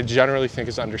something I generally think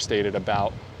is understated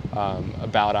about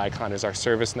Icon, is our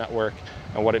service network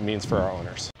and what it means for our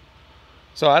owners.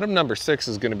 So item number 6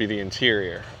 is going to be the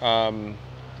interior.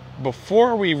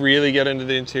 Before we really get into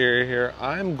the interior here,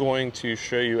 I'm going to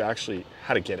show you actually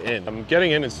how to get in.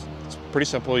 Getting in is pretty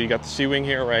simple. You got the C-wing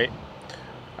here, right?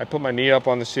 I put my knee up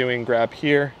on the C-wing, grab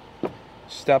here,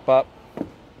 step up,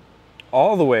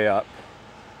 all the way up,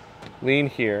 lean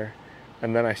here,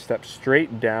 and then I step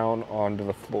straight down onto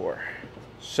the floor.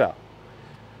 So,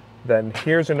 then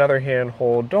here's another hand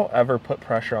hold. Don't ever put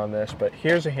pressure on this, but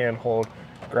here's a hand hold,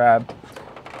 grab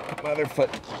my other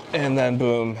foot, and then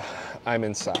boom, I'm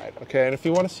inside, okay? And if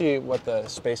you want to see what the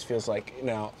space feels like,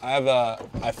 now I have a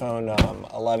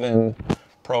iPhone 11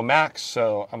 Pro Max,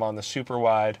 so I'm on the super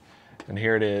wide, and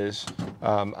here it is.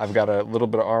 I've got a little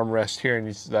bit of armrest here, and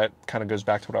that kind of goes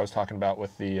back to what I was talking about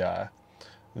with the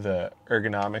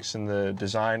ergonomics and the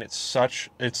design.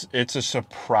 It's a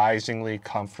surprisingly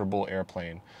comfortable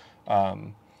airplane.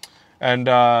 Turn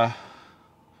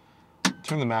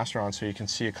the master on so you can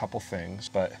see a couple things,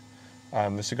 but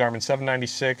this is a Garmin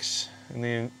 796,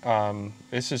 and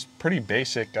this is pretty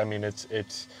basic. I mean,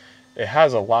 it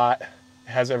has a lot.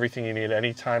 It has everything you need.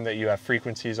 Anytime that you have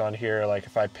frequencies on here, like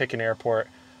if I pick an airport,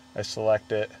 I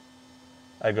select it,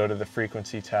 I go to the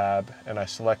frequency tab, and I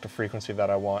select a frequency that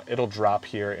I want, it'll drop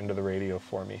here into the radio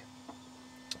for me.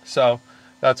 So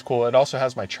that's cool. It also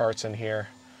has my charts in here.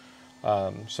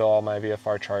 So all my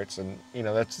VFR charts, and you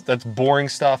know, that's boring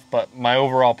stuff, but my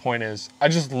overall point is I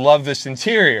just love this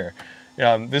interior.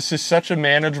 This is such a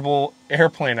manageable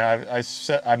airplane.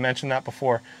 I mentioned that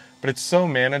before, but it's so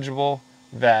manageable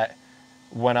that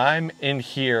when I'm in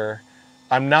here,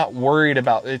 I'm not worried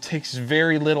about it. It takes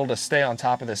very little to stay on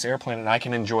top of this airplane, and I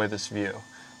can enjoy this view.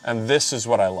 And this is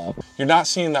what I love. You're not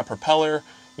seeing that propeller.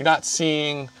 You're not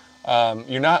seeing,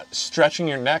 you're not stretching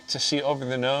your neck to see over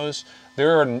the nose.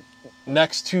 There are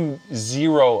next to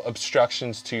zero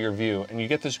obstructions to your view, and you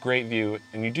get this great view,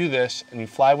 and you do this, and you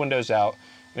fly windows out,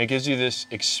 and it gives you this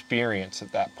experience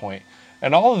at that point.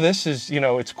 And all of this is, you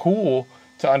know, it's cool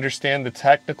to understand the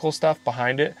technical stuff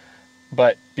behind it,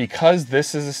 but because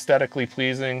this is aesthetically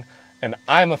pleasing, and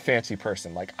I'm a fancy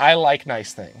person, like I like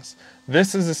nice things,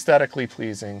 this is aesthetically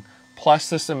pleasing, plus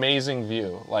this amazing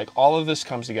view. Like all of this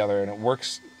comes together, and it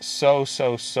works so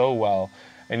well.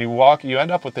 And you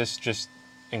end up with this just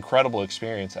incredible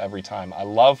experience every time. I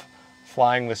love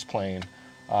flying this plane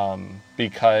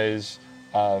because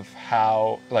of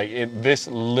how, this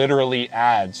literally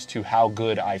adds to how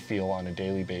good I feel on a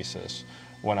daily basis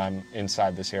when I'm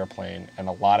inside this airplane. And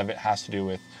a lot of it has to do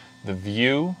with the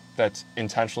view that's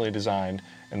intentionally designed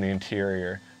and the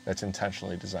interior that's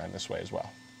intentionally designed this way as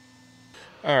well.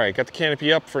 All right, got the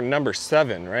canopy up for number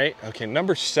 7, right? Okay,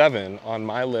 number 7 on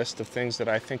my list of things that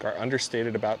I think are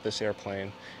understated about this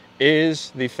airplane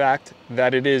is the fact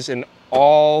that it is an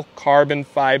all carbon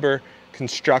fiber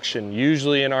construction.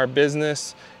 Usually in our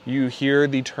business, you hear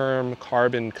the term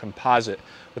carbon composite.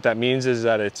 What that means is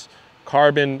that it's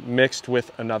carbon mixed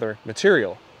with another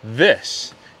material.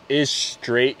 This is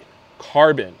straight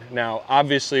carbon. Now,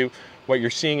 obviously, what you're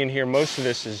seeing in here, most of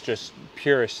this is just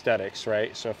pure aesthetics,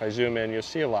 right? So if I zoom in, you'll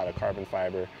see a lot of carbon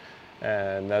fiber,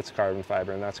 and that's carbon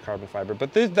fiber, and that's carbon fiber.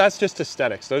 But that's just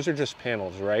aesthetics. Those are just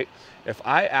panels, right? If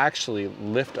I actually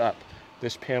lift up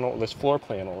this panel, this floor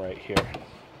panel right here,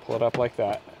 pull it up like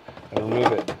that, and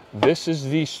remove it, this is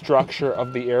the structure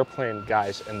of the airplane,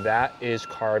 guys, and that is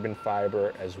carbon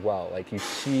fiber as well. Like, you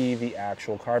see the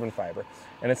actual carbon fiber.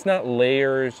 And it's not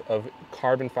layers of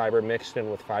carbon fiber mixed in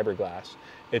with fiberglass.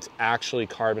 It's actually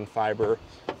carbon fiber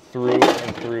through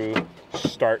and through,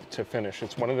 start to finish.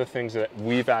 It's one of the things that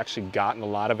we've actually gotten a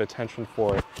lot of attention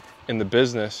for in the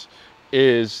business,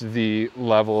 is the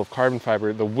level of carbon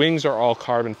fiber. The wings are all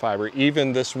carbon fiber.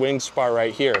 Even this wing spar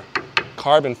right here,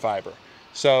 carbon fiber.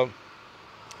 So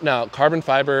now carbon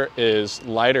fiber is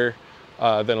lighter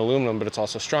than aluminum, but it's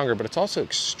also stronger, but it's also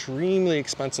extremely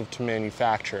expensive to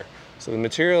manufacture. So the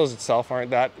materials itself aren't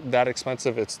that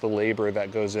expensive. It's the labor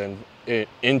that goes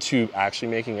into actually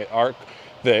making it.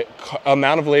 The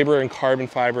amount of labor in carbon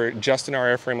fiber just in our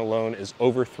airframe alone is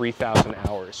over 3,000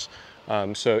 hours.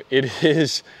 So it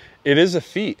is a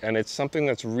feat, and it's something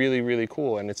that's really, really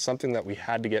cool, and it's something that we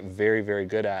had to get very, very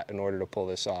good at in order to pull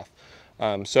this off.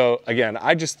 So again,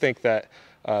 I just think that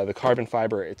the carbon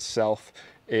fiber itself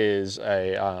is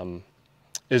a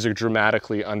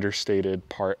dramatically understated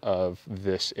part of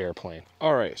this airplane.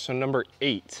 All right, so number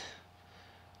 8.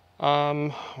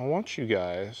 I want you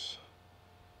guys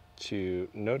to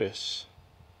notice,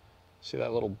 see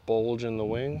that little bulge in the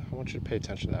wing? I want you to pay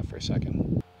attention to that for a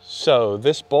second. So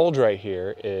this bulge right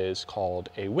here is called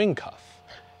a wing cuff.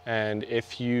 And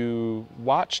if you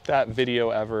watched that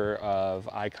video ever of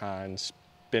Icon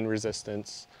spin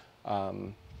resistance,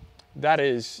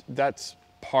 that's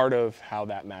part of how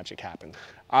that magic happened.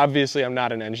 Obviously, I'm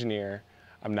not an engineer,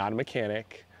 I'm not a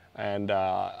mechanic, and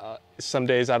some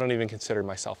days I don't even consider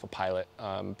myself a pilot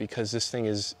because this thing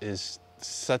is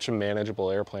such a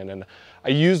manageable airplane. And I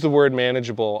use the word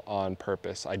manageable on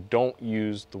purpose. I don't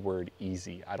use the word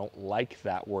easy. I don't like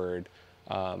that word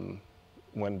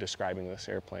when describing this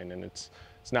airplane. And it's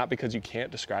not because you can't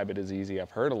describe it as easy.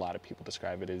 I've heard a lot of people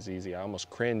describe it as easy. I almost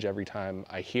cringe every time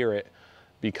I hear it,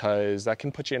 because that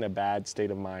can put you in a bad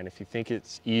state of mind. If you think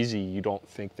it's easy, you don't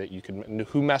think that you can.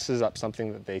 Who messes up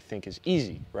something that they think is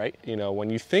easy, right? You know,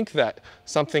 when you think that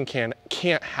something can't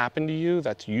happen to you,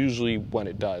 that's usually when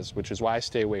it does, which is why I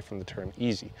stay away from the term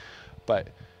easy. But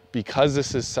because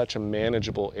this is such a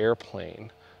manageable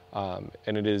airplane,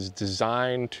 and it is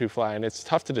designed to fly, and it's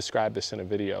tough to describe this in a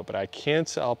video, but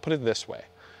I'll put it this way.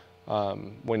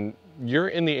 When you're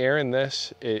in the air in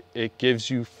this, it gives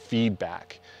you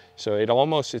feedback. So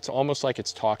it's almost like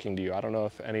it's talking to you. I don't know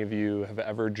if any of you have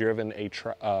ever driven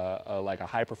like a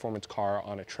high performance car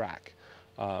on a track.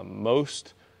 A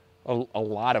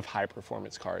lot of high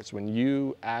performance cars, when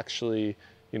you actually,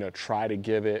 try to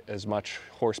give it as much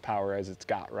horsepower as it's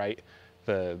got, right?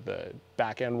 The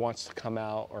back end wants to come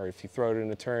out, or if you throw it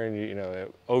in a turn,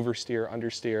 oversteer,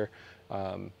 understeer.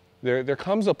 There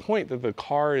comes a point that the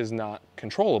car is not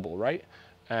controllable, right?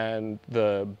 And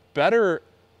the better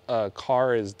a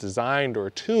car is designed or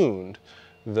tuned,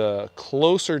 the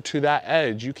closer to that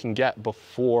edge you can get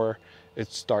before it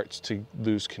starts to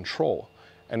lose control.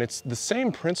 And it's the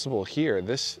same principle here.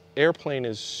 This airplane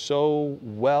is so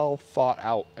well thought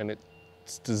out, and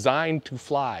it's designed to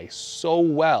fly so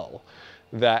well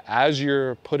that as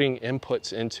you're putting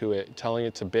inputs into it, telling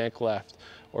it to bank left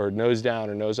or nose down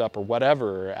or nose up or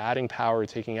whatever, or adding power,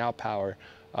 taking out power,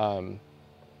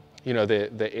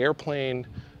 the airplane,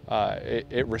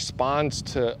 it responds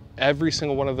to every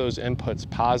single one of those inputs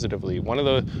positively. One of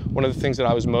the things that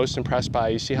I was most impressed by,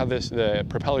 you see how the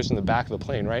propeller's in the back of the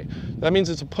plane, right? That means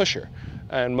it's a pusher.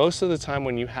 And most of the time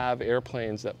when you have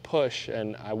airplanes that push,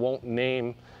 and I won't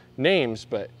name names,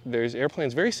 but there's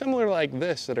airplanes very similar like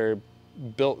this that are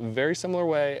built very similar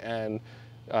way and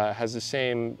has the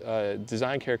same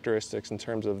design characteristics in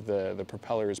terms of the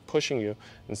propeller is pushing you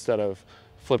instead of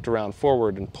flipped around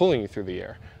forward and pulling you through the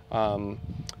air.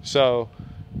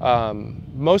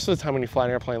 Most of the time when you fly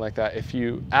an airplane like that, if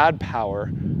you add power,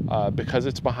 because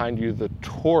it's behind you, the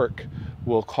torque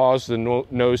will cause the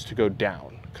nose to go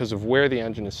down because of where the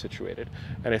engine is situated.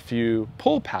 And if you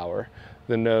pull power,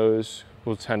 the nose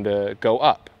will tend to go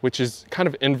up, which is kind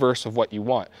of inverse of what you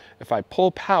want. If I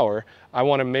pull power, I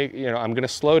want to I'm going to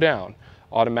slow down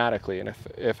automatically. And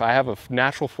if I have a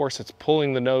natural force that's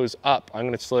pulling the nose up, I'm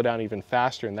going to slow down even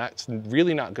faster. And that's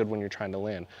really not good when you're trying to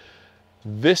land.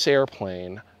 This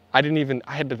airplane, I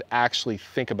had to actually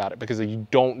think about it because you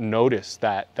don't notice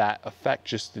that effect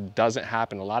just doesn't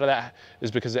happen. A lot of that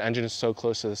is because the engine is so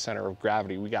close to the center of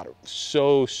gravity. We got it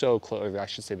so close. I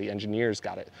should say the engineers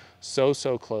got it so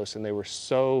close, and they were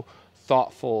so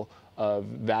thoughtful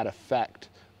of that effect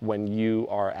when you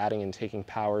are adding and taking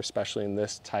power, especially in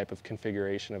this type of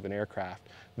configuration of an aircraft.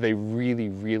 They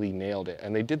really nailed it,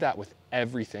 and they did that with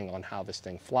everything on how this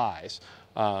thing flies.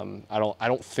 I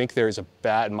don't think there is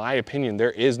in my opinion,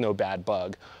 there is no bad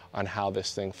bug on how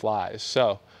this thing flies.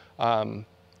 So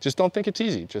just don't think it's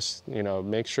easy. Just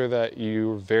make sure that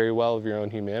you're very well of your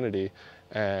own humanity,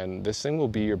 and this thing will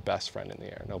be your best friend in the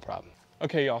air, no problem.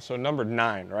 Okay, y'all, so number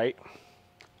 9, right?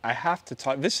 I have to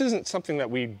talk, this isn't something that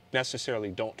we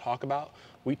necessarily don't talk about.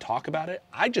 We talk about it.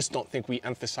 I just don't think we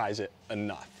emphasize it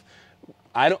enough.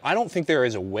 I don't think there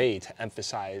is a way to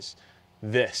emphasize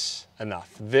this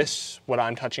enough. This, what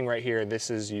I'm touching right here, this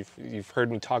is, you've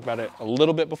heard me talk about it a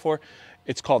little bit before.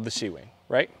 It's called the C-Wing,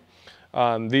 right?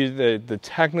 The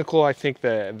technical, I think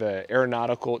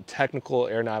the technical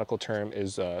aeronautical term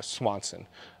is Swanson,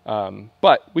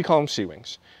 but we call them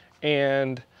C-Wings.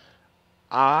 And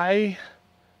I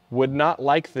would not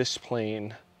like this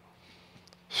plane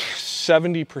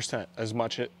 70% as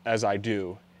much as I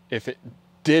do if it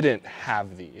didn't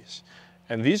have these.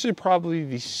 And these are probably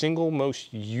the single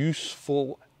most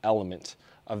useful element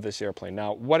of this airplane.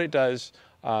 Now, what it does,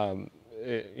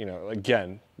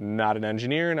 again, not an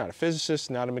engineer, not a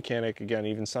physicist, not a mechanic. Again,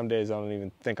 even some days I don't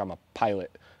even think I'm a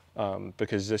pilot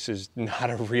because this is not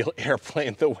a real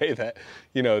airplane the way that,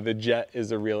 the jet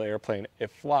is a real airplane.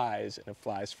 It flies, and it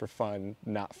flies for fun,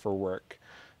 not for work.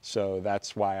 So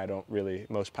that's why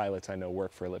most pilots I know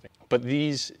work for a living. But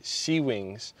these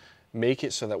C-Wings, make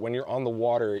it so that when you're on the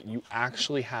water, you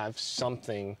actually have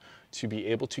something to be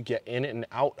able to get in and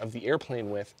out of the airplane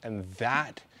with. And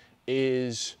that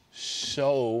is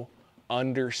so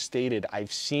understated.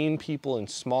 I've seen people in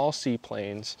small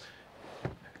seaplanes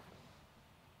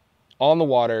on the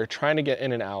water trying to get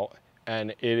in and out,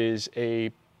 and it is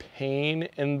a pain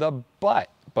in the butt.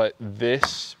 But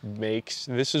this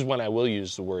is when I will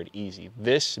use the word easy.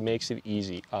 This makes it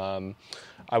easy.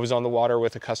 I was on the water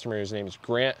with a customer, his name is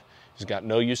Grant. He's got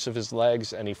no use of his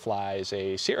legs, and he flies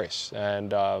a Cirrus,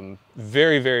 and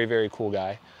very, very, very cool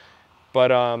guy.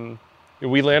 But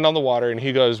we land on the water, and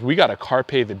he goes, we got to carpe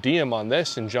the diem on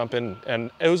this and jump in. And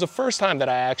it was the first time that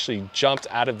I actually jumped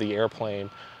out of the airplane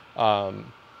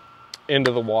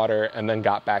into the water and then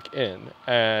got back in.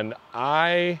 And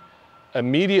I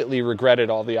immediately regretted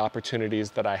all the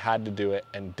opportunities that I had to do it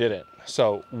and didn't.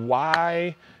 So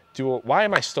why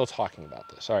am I still talking about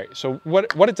this? All right, so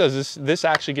what it does is this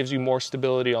actually gives you more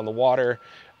stability on the water.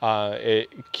 It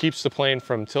keeps the plane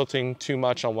from tilting too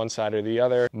much on one side or the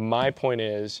other. My point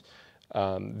is,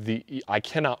 I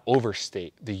cannot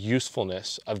overstate the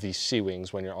usefulness of these sea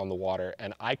wings when you're on the water,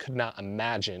 and I could not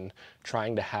imagine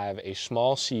trying to have a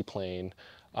small seaplane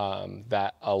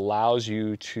that allows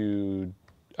you to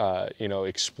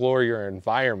explore your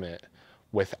environment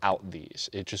without these.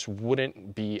 It just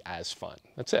wouldn't be as fun.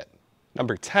 That's it.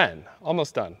 Number 10,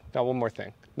 almost done. Got one more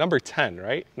thing. Number 10,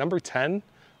 right? Number 10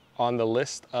 on the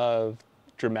list of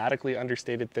dramatically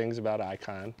understated things about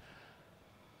Icon,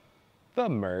 the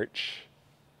merch.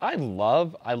 I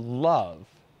love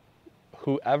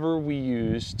whoever we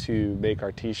use to make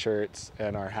our t-shirts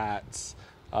and our hats.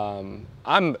 I'm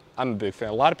a big fan.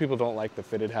 A lot of people don't like the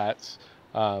fitted hats.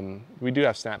 We do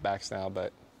have snapbacks now,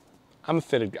 but I'm a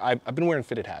fitted guy. I've been wearing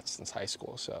fitted hats since high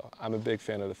school, so I'm a big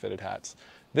fan of the fitted hats.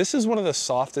 This is one of the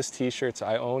softest t-shirts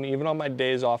I own. Even on my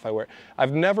days off, I wear.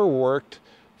 I've never worked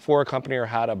for a company or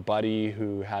had a buddy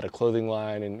who had a clothing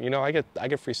line, and I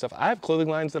get free stuff. I have clothing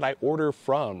lines that I order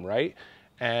from, right?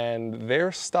 And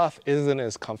their stuff isn't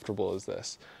as comfortable as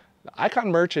this. The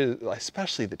Icon merch is,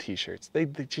 especially the t-shirts, they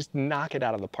just knock it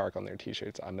out of the park on their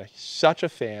t-shirts. I'm such a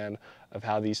fan of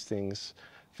how these things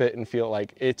fit and feel.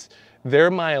 Like they're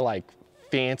my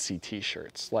fancy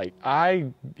t-shirts. Like, I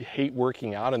hate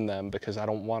working out in them because I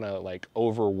don't want to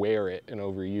overwear it and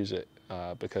overuse it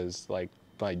because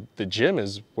the gym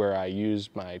is where I use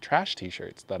my trash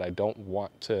t-shirts that I don't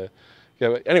want to.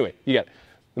 Anyway, you get it.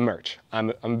 The merch.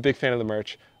 I'm a big fan of the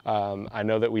merch. I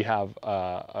know that we have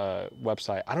a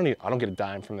website. I don't get a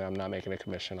dime from them. I'm not making a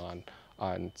commission on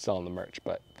selling the merch,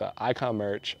 but the Icon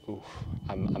merch, oof,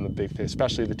 I'm a big fan,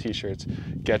 especially the t-shirts.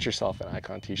 Get yourself an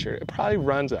Icon t-shirt. It probably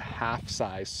runs a half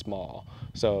size small.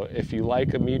 So if you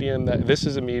like a medium, this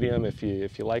is a medium. If you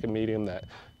like a medium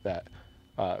that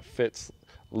fits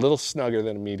a little snugger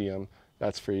than a medium,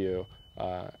 that's for you.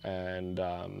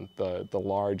 The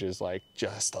large is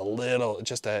just a little,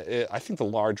 I think the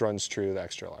large runs true, the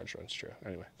extra large runs true.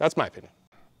 Anyway, that's my opinion.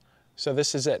 So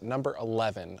this is it, number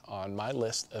 11 on my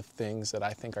list of things that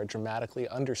I think are dramatically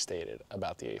understated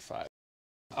about the A5.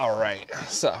 All right,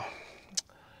 so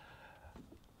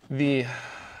the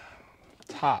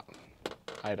top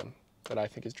item that I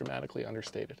think is dramatically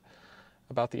understated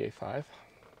about the A5,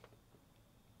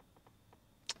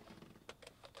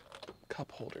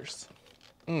 cup holders.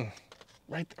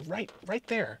 Right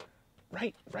there,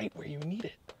 right where you need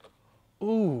it.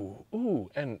 Ooh,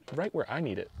 and right where I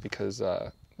need it, because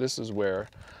this is where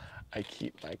I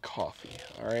keep my coffee,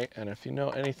 all right? And if you know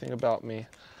anything about me,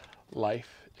 life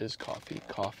is coffee.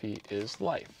 Coffee is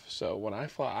life. So when I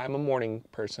fly, I'm a morning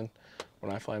person.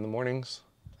 When I fly in the mornings,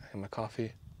 I have my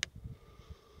coffee.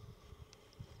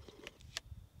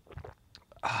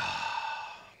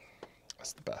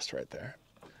 That's the best right there.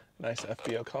 Nice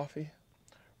FBO coffee.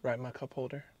 Right in my cup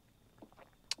holder.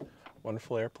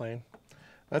 Wonderful airplane.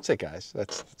 That's it, guys.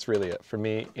 That's really it for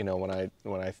me.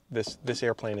 This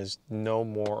airplane is no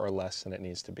more or less than it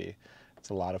needs to be. It's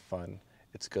a lot of fun.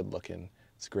 It's good looking.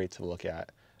 It's great to look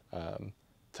at.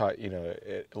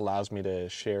 It allows me to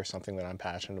share something that I'm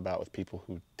passionate about with people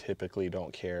who typically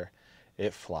don't care.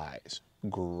 It flies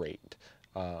great.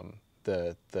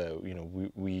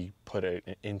 We put an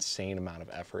insane amount of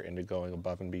effort into going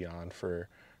above and beyond for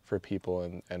people,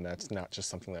 and that's not just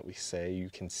something that we say. You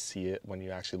can see it when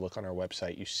you actually look on our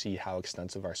website. You see how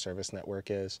extensive our service network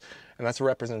is, and that's a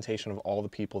representation of all the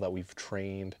people that we've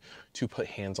trained to put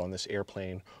hands on this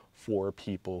airplane for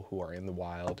people who are in the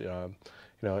wild.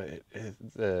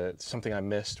 Something I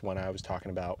missed when I was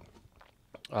talking about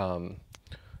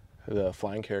the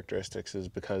flying characteristics is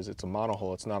because it's a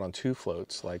monohull, it's not on two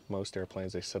floats like most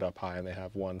airplanes. They sit up high and they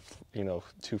have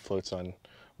two floats on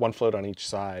one float on each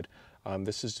side.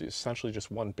 This is essentially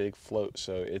just one big float,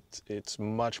 so it's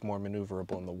much more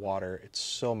maneuverable in the water. It's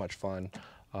so much fun.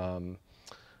 And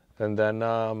then,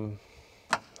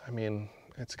 I mean,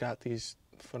 it's got these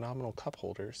phenomenal cup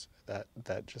holders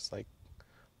that just like,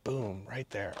 boom, right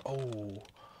there. Oh,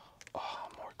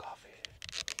 more coffee.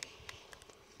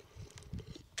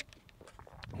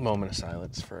 Moment of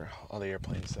silence for all the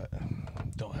airplanes that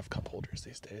don't have cup holders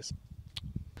these days.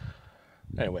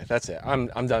 Anyway, that's it. I'm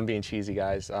done being cheesy,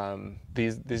 guys.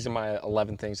 These are my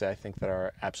 11 things that I think that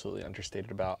are absolutely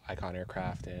understated about Icon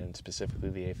Aircraft, and specifically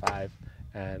the A5.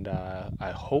 And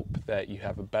I hope that you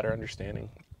have a better understanding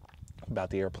about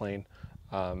the airplane,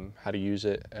 how to use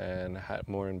it, and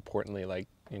more importantly, like,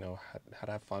 you know, how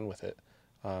to have fun with it.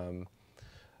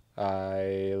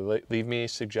 Leave me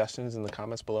suggestions in the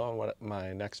comments below on what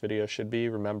my next video should be.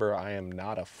 Remember, I am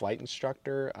not a flight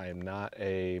instructor. I am not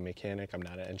a mechanic. I'm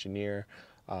not an engineer.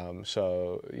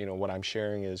 So, you know, what I'm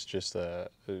sharing is just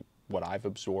what I've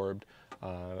absorbed.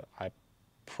 I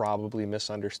probably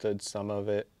misunderstood some of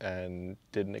it and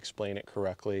didn't explain it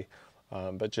correctly.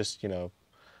 But just, you know,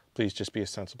 please just be a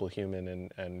sensible human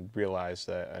and realize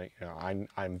that, you know,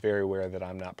 I'm very aware that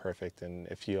I'm not perfect, and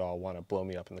if you all want to blow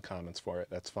me up in the comments for it,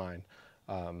 that's fine.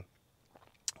 I'm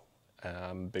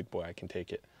a big boy, I can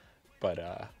take it, but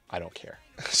I don't care.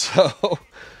 So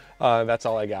that's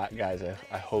all I got, guys.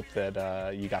 I hope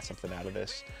that you got something out of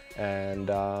this, and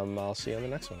I'll see you on the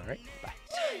next one. All right, bye.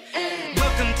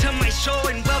 Welcome to my show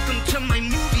and welcome to my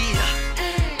movie.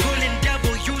 Pulling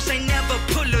W's, I never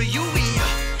pull a UE.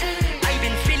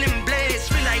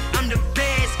 I'm the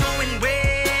best, going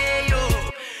way,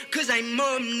 yo, 'cause I'm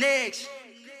up next.